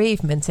their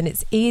bereavement, and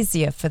it's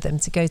easier for them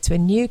to go to a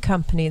new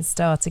company and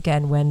start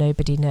again where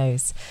nobody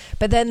knows.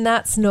 But then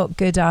that's not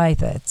good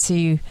either,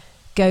 to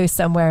go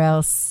somewhere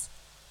else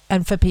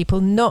and for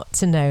people not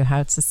to know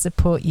how to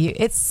support you.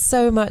 It's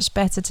so much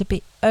better to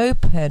be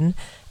open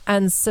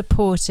and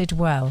supported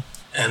well.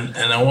 And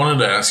I wanted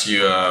to ask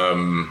you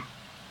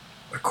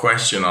a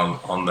question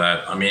on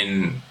that. I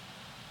mean,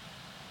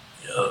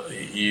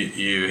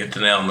 you hit the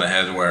nail on the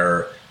head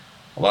where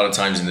a lot of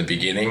times in the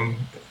beginning,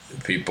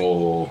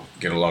 people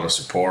get a lot of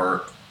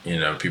support, you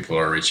know, people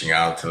are reaching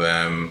out to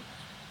them.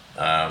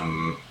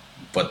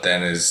 But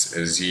then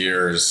as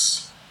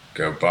years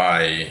go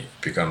by, it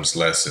becomes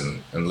less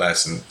and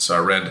less. And so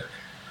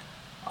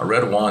I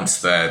read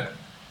once that,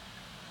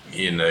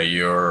 you know,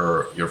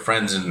 your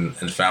friends and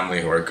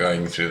family who are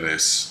going through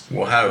this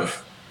will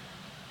have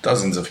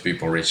dozens of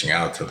people reaching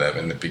out to them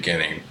in the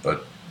beginning,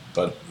 but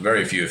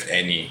very few, if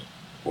any,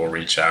 will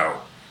reach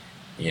out,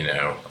 you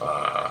know,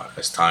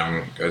 as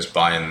time goes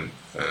by,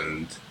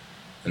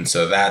 and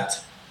so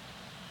that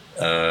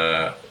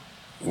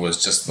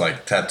was just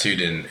like tattooed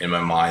in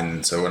my mind.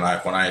 And so when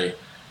I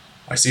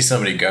see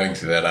somebody going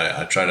through that,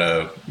 I try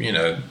to, you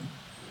know,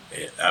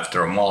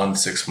 after a month,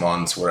 6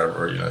 months,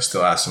 whatever, you know,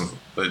 still ask them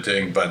what they're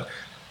doing, but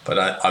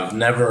I've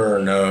never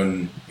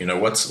known, you know,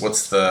 what's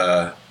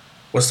the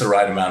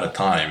right amount of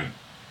time,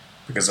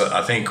 because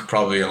I think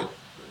probably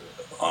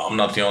I'm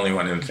not the only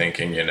one in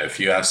thinking, you know, if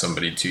you ask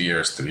somebody 2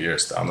 years, 3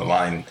 years down the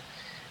line,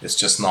 it's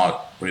just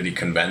not really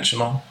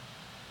conventional.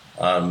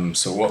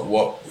 So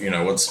what you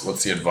know,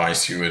 what's the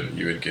advice you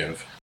would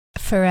give?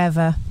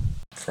 Forever.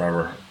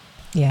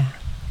 Yeah,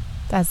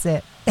 that's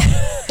it.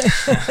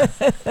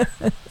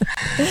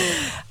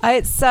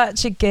 It's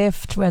such a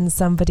gift when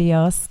somebody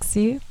asks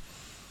you,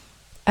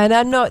 and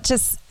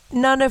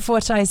none of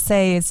what I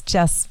say is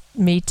just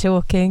me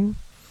talking.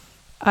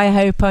 I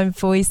hope I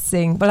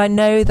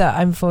know that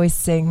I'm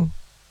voicing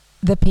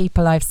the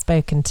people I've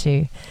spoken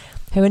to,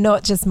 who are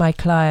not just my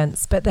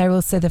clients, but they're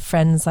also the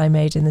friends I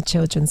made in the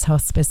children's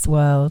hospice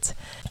world.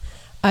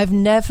 I've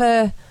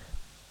never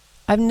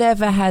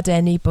had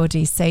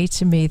anybody say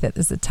to me that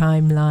there's a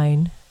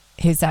timeline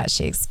who's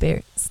actually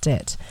experienced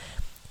it.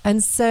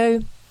 And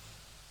so,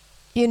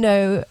 you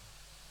know,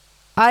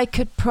 I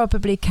could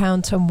probably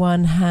count on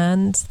one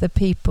hand the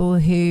people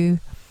who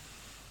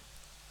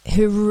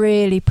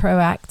really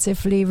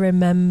proactively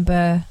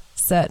remember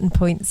certain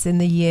points in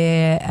the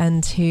year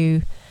and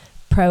who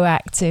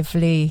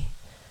proactively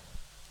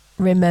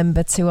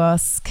remember to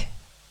ask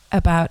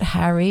about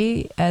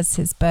Harry as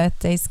his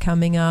birthday's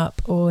coming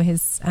up or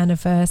his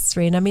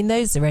anniversary. And I mean,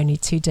 those are only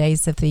 2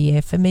 days of the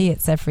year. For me,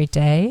 it's every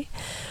day.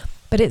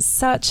 But it's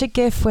such a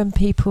gift when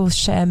people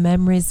share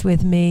memories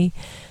with me,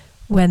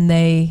 when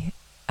they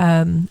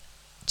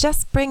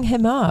just bring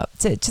him up,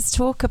 to just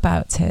talk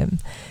about him.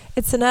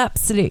 It's an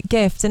absolute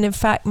gift. And in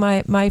fact,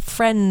 my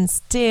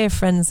friends, dear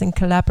friends and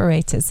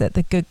collaborators at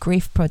the Good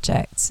Grief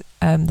Project,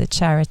 the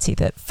charity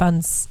that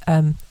funds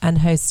and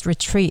hosts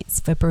retreats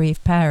for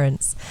bereaved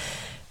parents,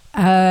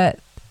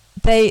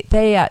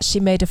 they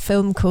actually made a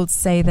film called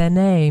Say Their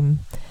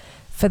Name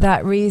for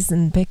that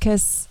reason,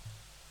 because,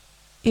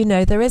 you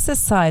know, there is a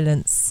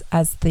silence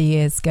as the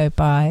years go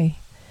by.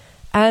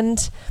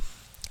 And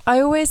I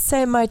always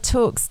say in my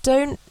talks,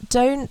 don't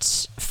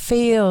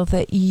feel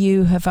that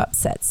you have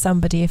upset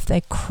somebody if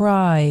they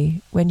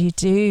cry when you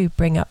do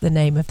bring up the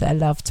name of their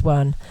loved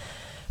one,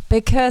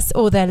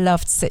 or their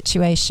loved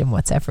situation,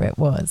 whatever it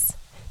was.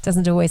 It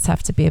doesn't always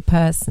have to be a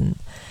person.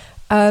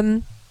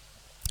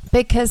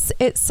 Because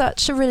it's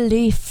such a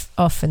relief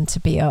often to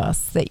be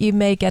asked that you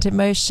may get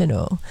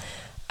emotional.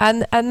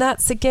 And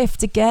that's a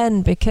gift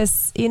again,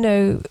 because, you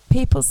know,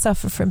 people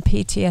suffer from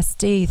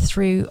PTSD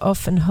through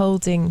often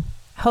holding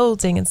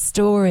and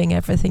storing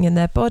everything in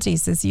their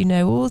bodies, as you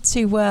know all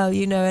too well,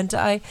 you know. And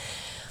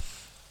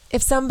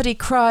if somebody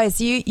cries,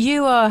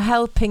 you are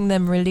helping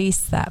them release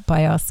that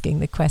by asking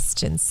the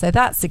questions. So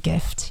that's a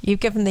gift.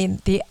 You've given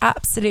the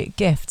absolute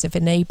gift of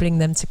enabling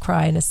them to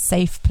cry in a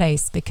safe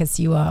place because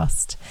you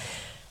asked.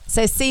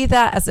 So see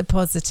that as a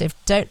positive.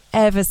 Don't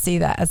ever see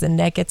that as a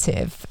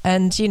negative.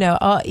 And, you know,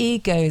 our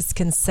egos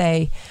can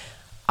say,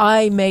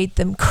 I made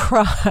them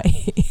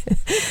cry.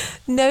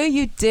 No,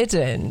 you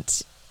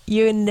didn't.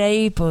 You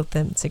enabled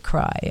them to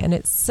cry. And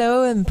it's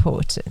so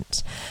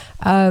important.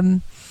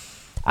 I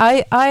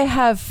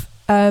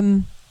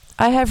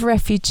have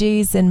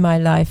refugees in my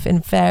life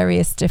in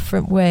various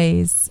different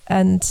ways,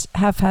 and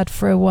have had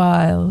for a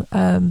while.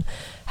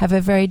 Have a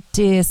very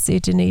dear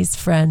Sudanese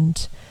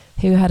friend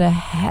who had a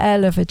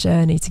hell of a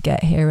journey to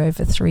get here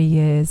over 3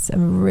 years,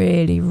 and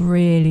really,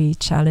 really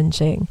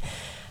challenging.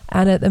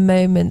 And at the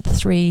moment,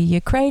 3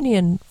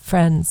 Ukrainian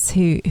friends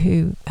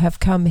who have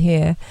come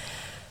here.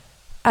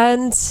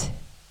 And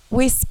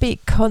we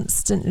speak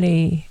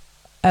constantly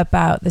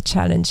about the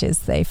challenges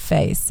they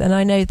face. And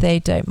I know they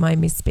don't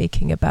mind me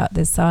speaking about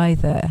this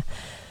either.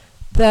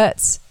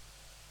 That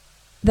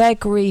their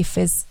grief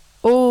is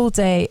all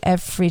day,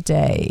 every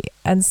day,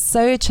 and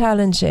so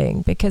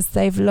challenging because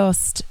they've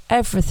lost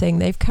everything.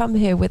 They've come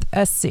here with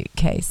a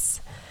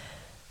suitcase.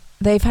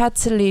 They've had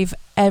to leave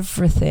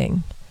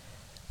everything,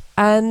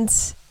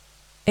 and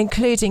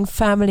including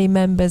family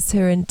members who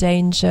are in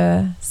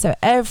danger. So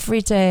every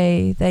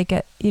day they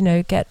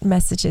get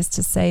messages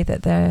to say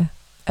that they're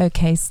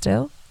okay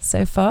still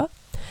so far.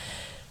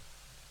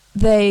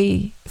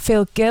 They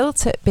feel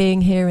guilt at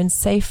being here in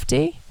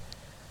safety.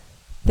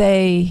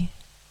 They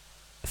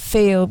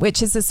feel,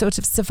 which is a sort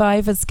of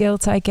survivor's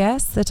guilt, I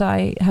guess, that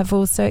I have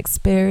also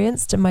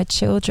experienced, and my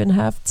children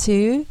have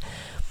too.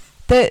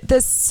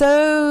 There's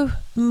so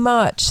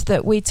much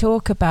that we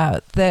talk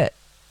about that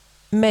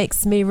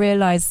makes me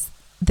realize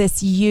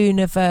this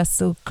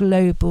universal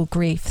global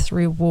grief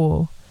through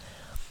war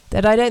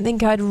that I don't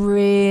think I'd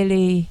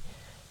really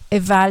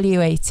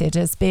evaluated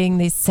as being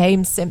these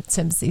same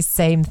symptoms, these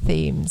same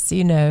themes,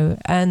 you know.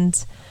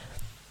 And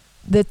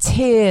the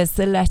tears,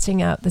 the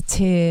letting out the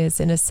tears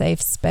in a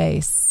safe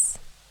space,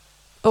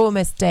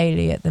 almost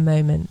daily at the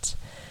moment.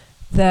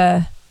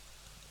 The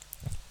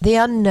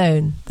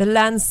unknown, the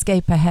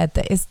landscape ahead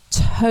that is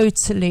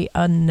totally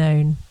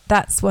unknown.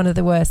 That's one of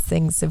the worst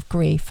things of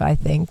grief, I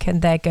think.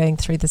 And they're going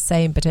through the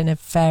same, but in a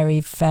very,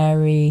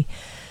 very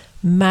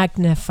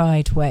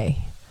magnified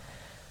way.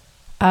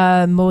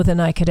 More than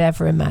I could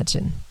ever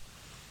imagine.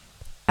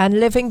 And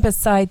living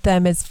beside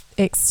them is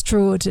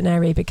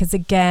extraordinary because,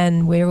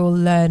 again, we're all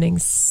learning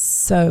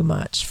so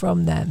much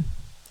from them,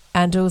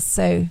 and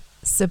also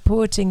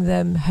supporting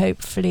them,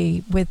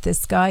 hopefully, with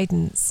this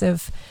guidance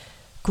of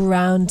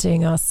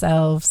grounding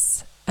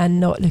ourselves and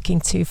not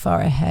looking too far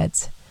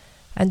ahead,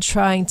 and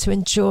trying to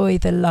enjoy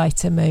the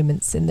lighter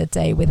moments in the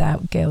day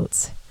without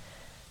guilt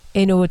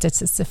in order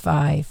to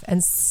survive,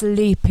 and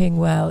sleeping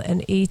well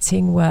and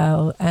eating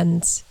well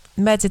and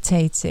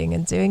meditating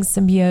and doing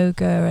some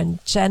yoga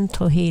and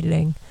gentle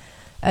healing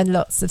and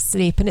lots of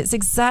sleep. And it's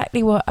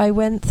exactly what I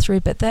went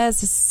through, but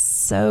theirs is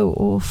so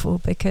awful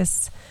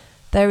because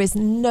there is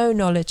no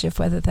knowledge of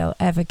whether they'll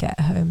ever get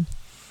home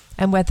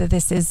and whether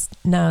this is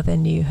now their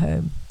new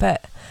home.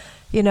 But,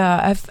 you know,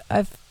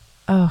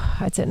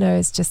 I don't know,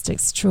 it's just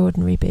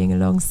extraordinary being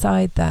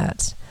alongside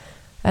that,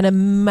 and a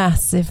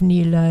massive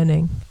new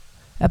learning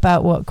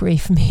about what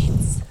grief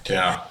means.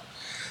 Yeah.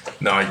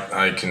 No,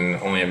 I can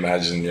only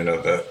imagine, you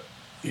know, that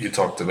you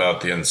talked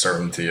about the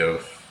uncertainty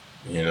of,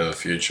 you know, the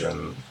future,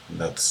 and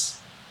that's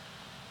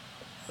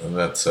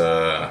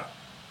a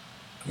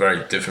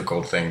very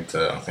difficult thing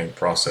to, I think,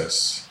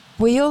 process.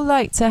 We all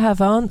like to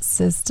have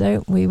answers,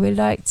 don't we? We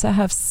like to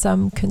have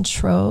some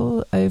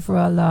control over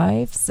our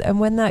lives, and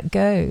when that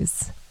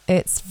goes,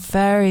 it's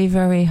very,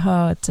 very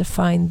hard to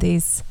find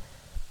these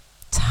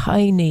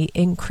tiny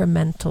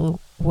incremental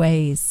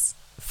ways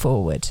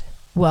forward,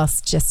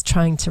 whilst just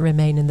trying to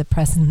remain in the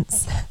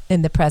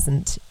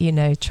present, you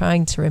know,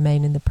 trying to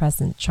remain in the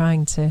present,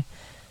 trying to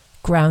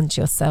ground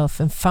yourself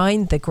and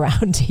find the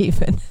ground,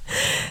 even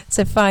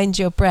to find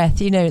your breath.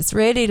 You know, it's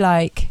really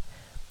like,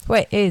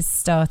 well, it is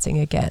starting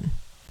again,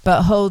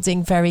 but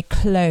holding very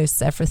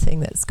close everything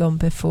that's gone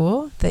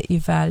before that you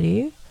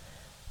value,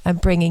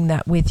 and bringing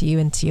that with you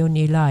into your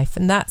new life.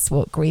 And that's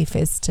what grief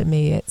is to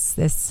me. It's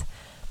this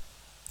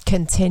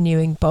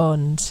continuing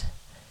bond.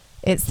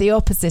 It's the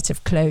opposite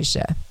of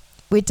closure.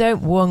 We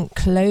don't want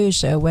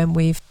closure when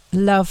we've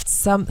loved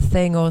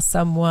something or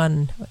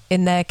someone,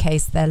 in their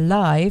case, their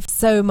lives,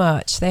 so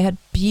much. They had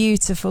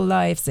beautiful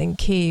lives in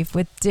Kyiv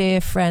with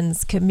dear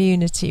friends,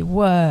 community,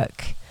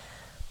 work,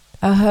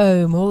 a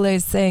home, all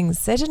those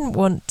things. They didn't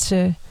want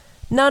to,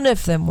 none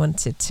of them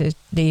wanted to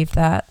leave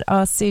that.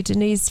 Our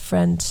Sudanese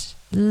friend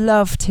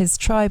loved his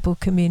tribal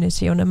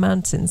community on a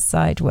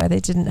mountainside where they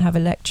didn't have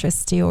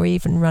electricity or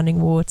even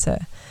running water.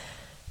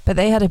 but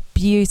they had a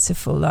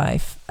beautiful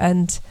life,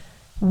 and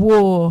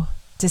war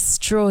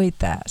destroyed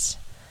that.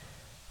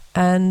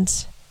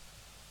 And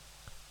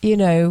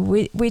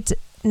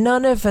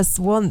none of us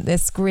want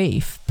this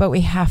grief, but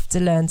we have to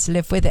learn to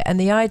live with it. And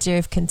the idea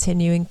of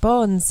continuing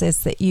bonds is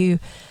that you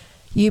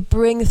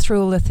bring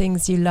through all the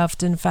things you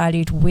loved and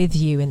valued with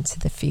you into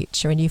the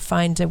future, and you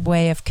find a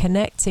way of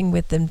connecting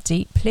with them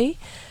deeply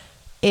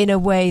in a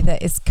way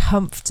that is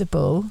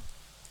comfortable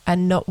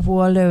and not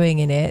wallowing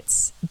in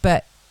it,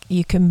 but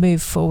you can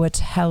move forward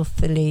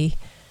healthily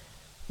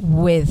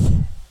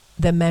with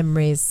the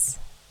memories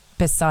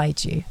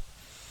beside you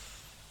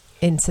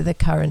into the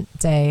current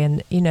day.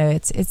 And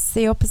it's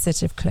the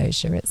opposite of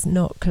closure. It's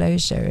not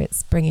closure,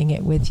 it's bringing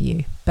it with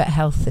you, but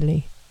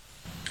healthily.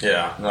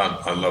 Yeah, no,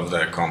 I love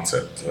that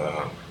concept.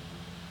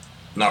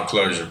 Not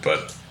closure,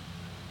 but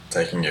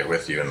taking it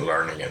with you and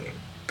learning and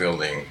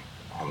building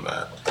on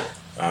that.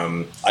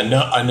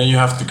 I know you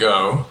have to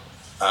go.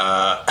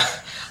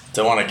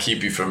 Don't want to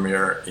keep you from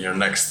your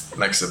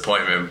next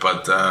appointment,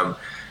 but I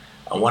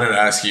wanted to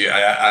ask you. I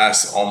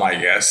asked all my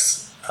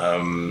guests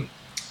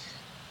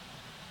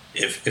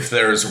if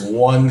there's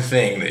one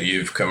thing that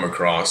you've come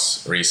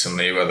across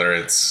recently, whether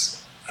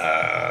it's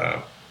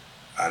an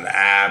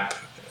app,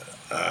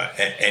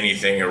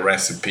 anything, a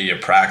recipe, a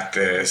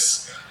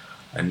practice,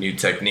 a new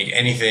technique,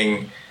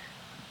 anything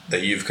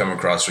that you've come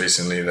across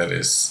recently that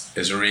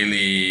is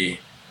really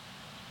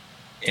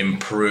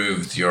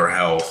improved your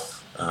health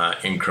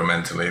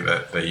incrementally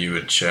that you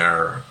would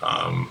share,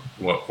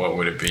 what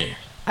would it be?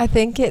 I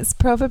think it's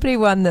probably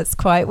one that's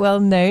quite well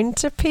known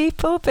to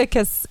people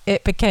because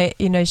it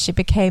became, she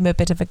became a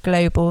bit of a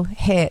global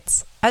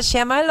hit.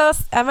 Actually, am I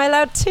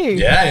allowed to?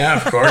 Yeah,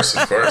 of course,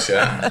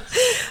 yeah.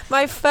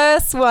 My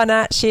first one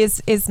actually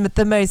is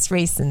the most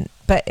recent,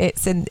 but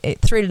it's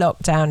through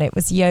lockdown. It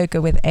was Yoga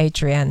with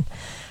Adriene,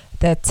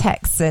 the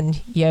Texan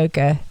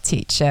yoga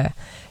teacher,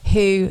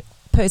 who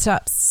put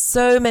up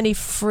so many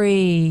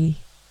free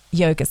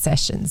yoga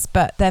sessions,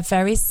 but they're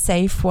very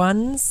safe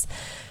ones.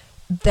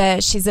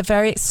 She's a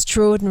very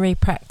extraordinary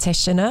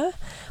practitioner,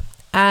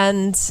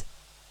 and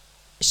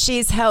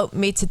she's helped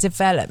me to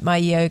develop my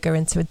yoga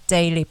into a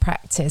daily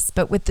practice,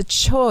 but with the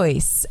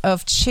choice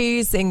of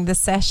choosing the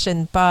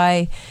session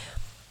by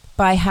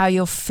how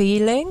you're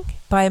feeling,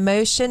 by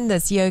emotion.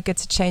 There's yoga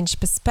to change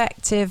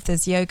perspective,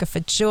 there's yoga for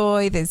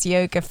joy, there's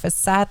yoga for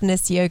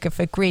sadness, yoga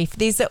for grief.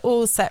 These are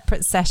all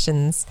separate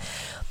sessions.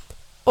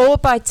 Or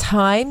by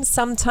time.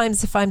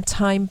 Sometimes if I'm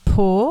time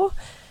poor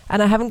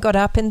and I haven't got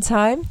up in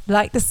time,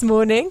 like this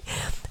morning,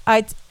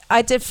 I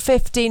did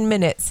 15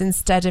 minutes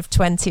instead of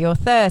 20 or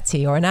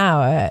 30 or an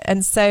hour.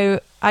 And so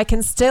I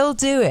can still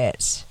do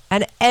it.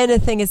 And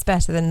anything is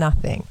better than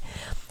nothing.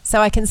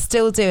 So I can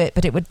still do it,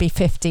 but it would be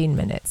 15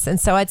 minutes. And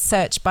so I'd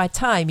search by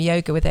time,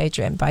 Yoga with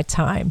Adriene by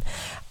time.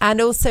 And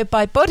also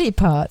by body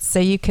parts. So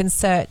you can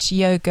search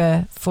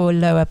yoga for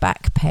lower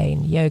back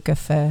pain, yoga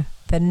for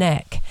the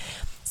neck.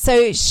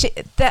 So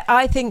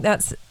I think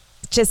that's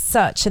just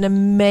such an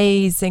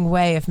amazing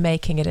way of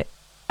making it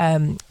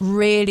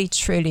really,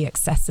 truly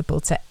accessible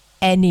to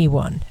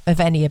anyone of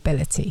any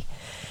ability.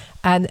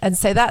 And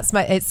so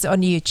it's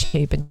on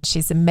YouTube, and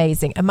she's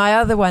amazing. And my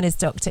other one is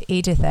Dr.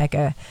 Edith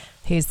Eger,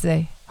 who's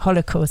the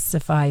Holocaust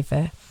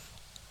survivor,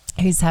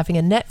 who's having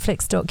a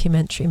Netflix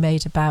documentary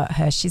made about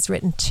her. She's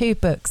written 2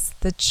 books,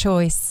 The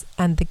Choice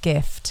and The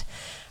Gift.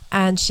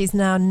 And she's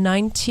now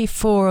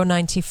 94 or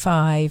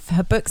 95.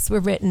 Her books were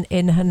written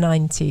in her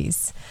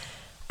 90s.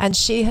 And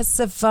she has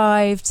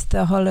survived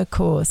the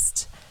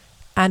Holocaust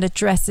and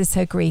addresses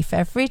her grief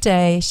every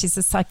day. She's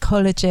a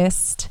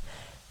psychologist.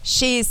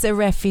 She's a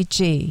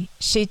refugee.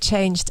 She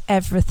changed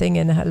everything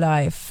in her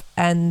life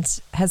and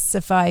has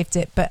survived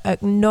it, but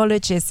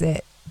acknowledges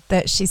it,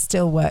 that she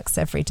still works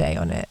every day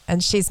on it.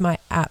 And she's my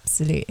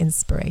absolute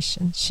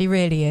inspiration. She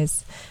really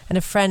is. And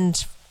a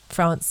friend,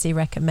 Francie,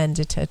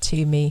 recommended her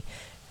to me,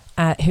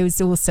 who's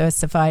also a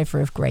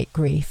survivor of great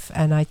grief,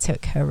 and I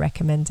took her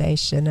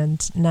recommendation,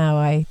 and now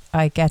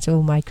I get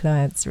all my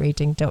clients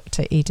reading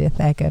Dr.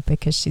 Edith Eger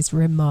because she's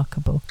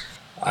remarkable.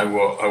 I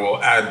will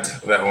add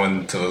that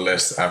one to the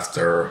list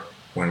after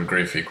When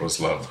Grief Equals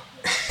Love.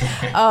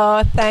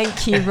 Oh,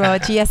 thank you,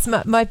 Rod. Yes,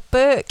 my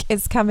book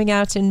is coming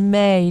out in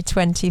May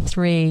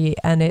 23,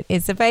 and it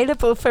is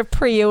available for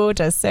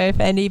pre-order. So if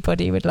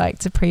anybody would like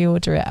to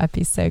pre-order it, I'd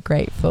be so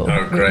grateful.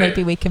 Oh, great.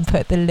 Maybe we can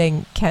put the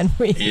link, can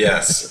we?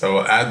 Yes, I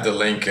will add the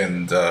link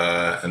and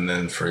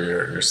then for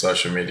your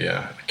social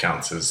media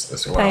accounts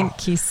as well.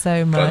 Thank you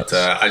so much.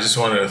 But I just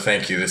wanted to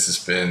thank you. This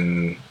has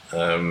been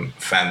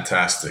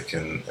fantastic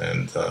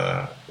and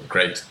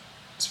great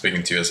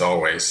speaking to you as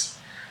always.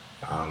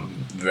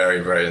 Very,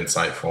 very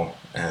insightful.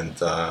 And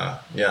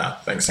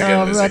thanks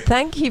again, Lizzie. Rod,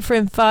 thank you for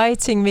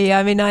inviting me.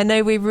 I mean, I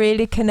know we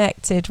really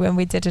connected when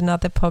we did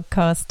another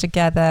podcast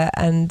together,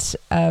 and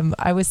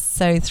I was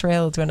so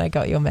thrilled when I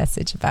got your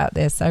message about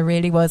this. I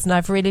really was, and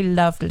I've really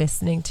loved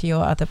listening to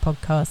your other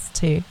podcasts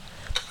too.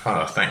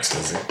 Oh, thanks,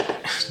 Lizzie.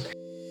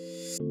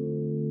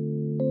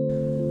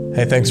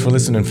 Hey, thanks for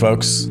listening,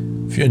 folks.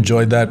 If you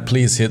enjoyed that,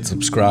 please hit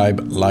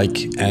subscribe, like,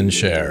 and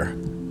share.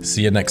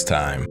 See you next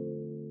time.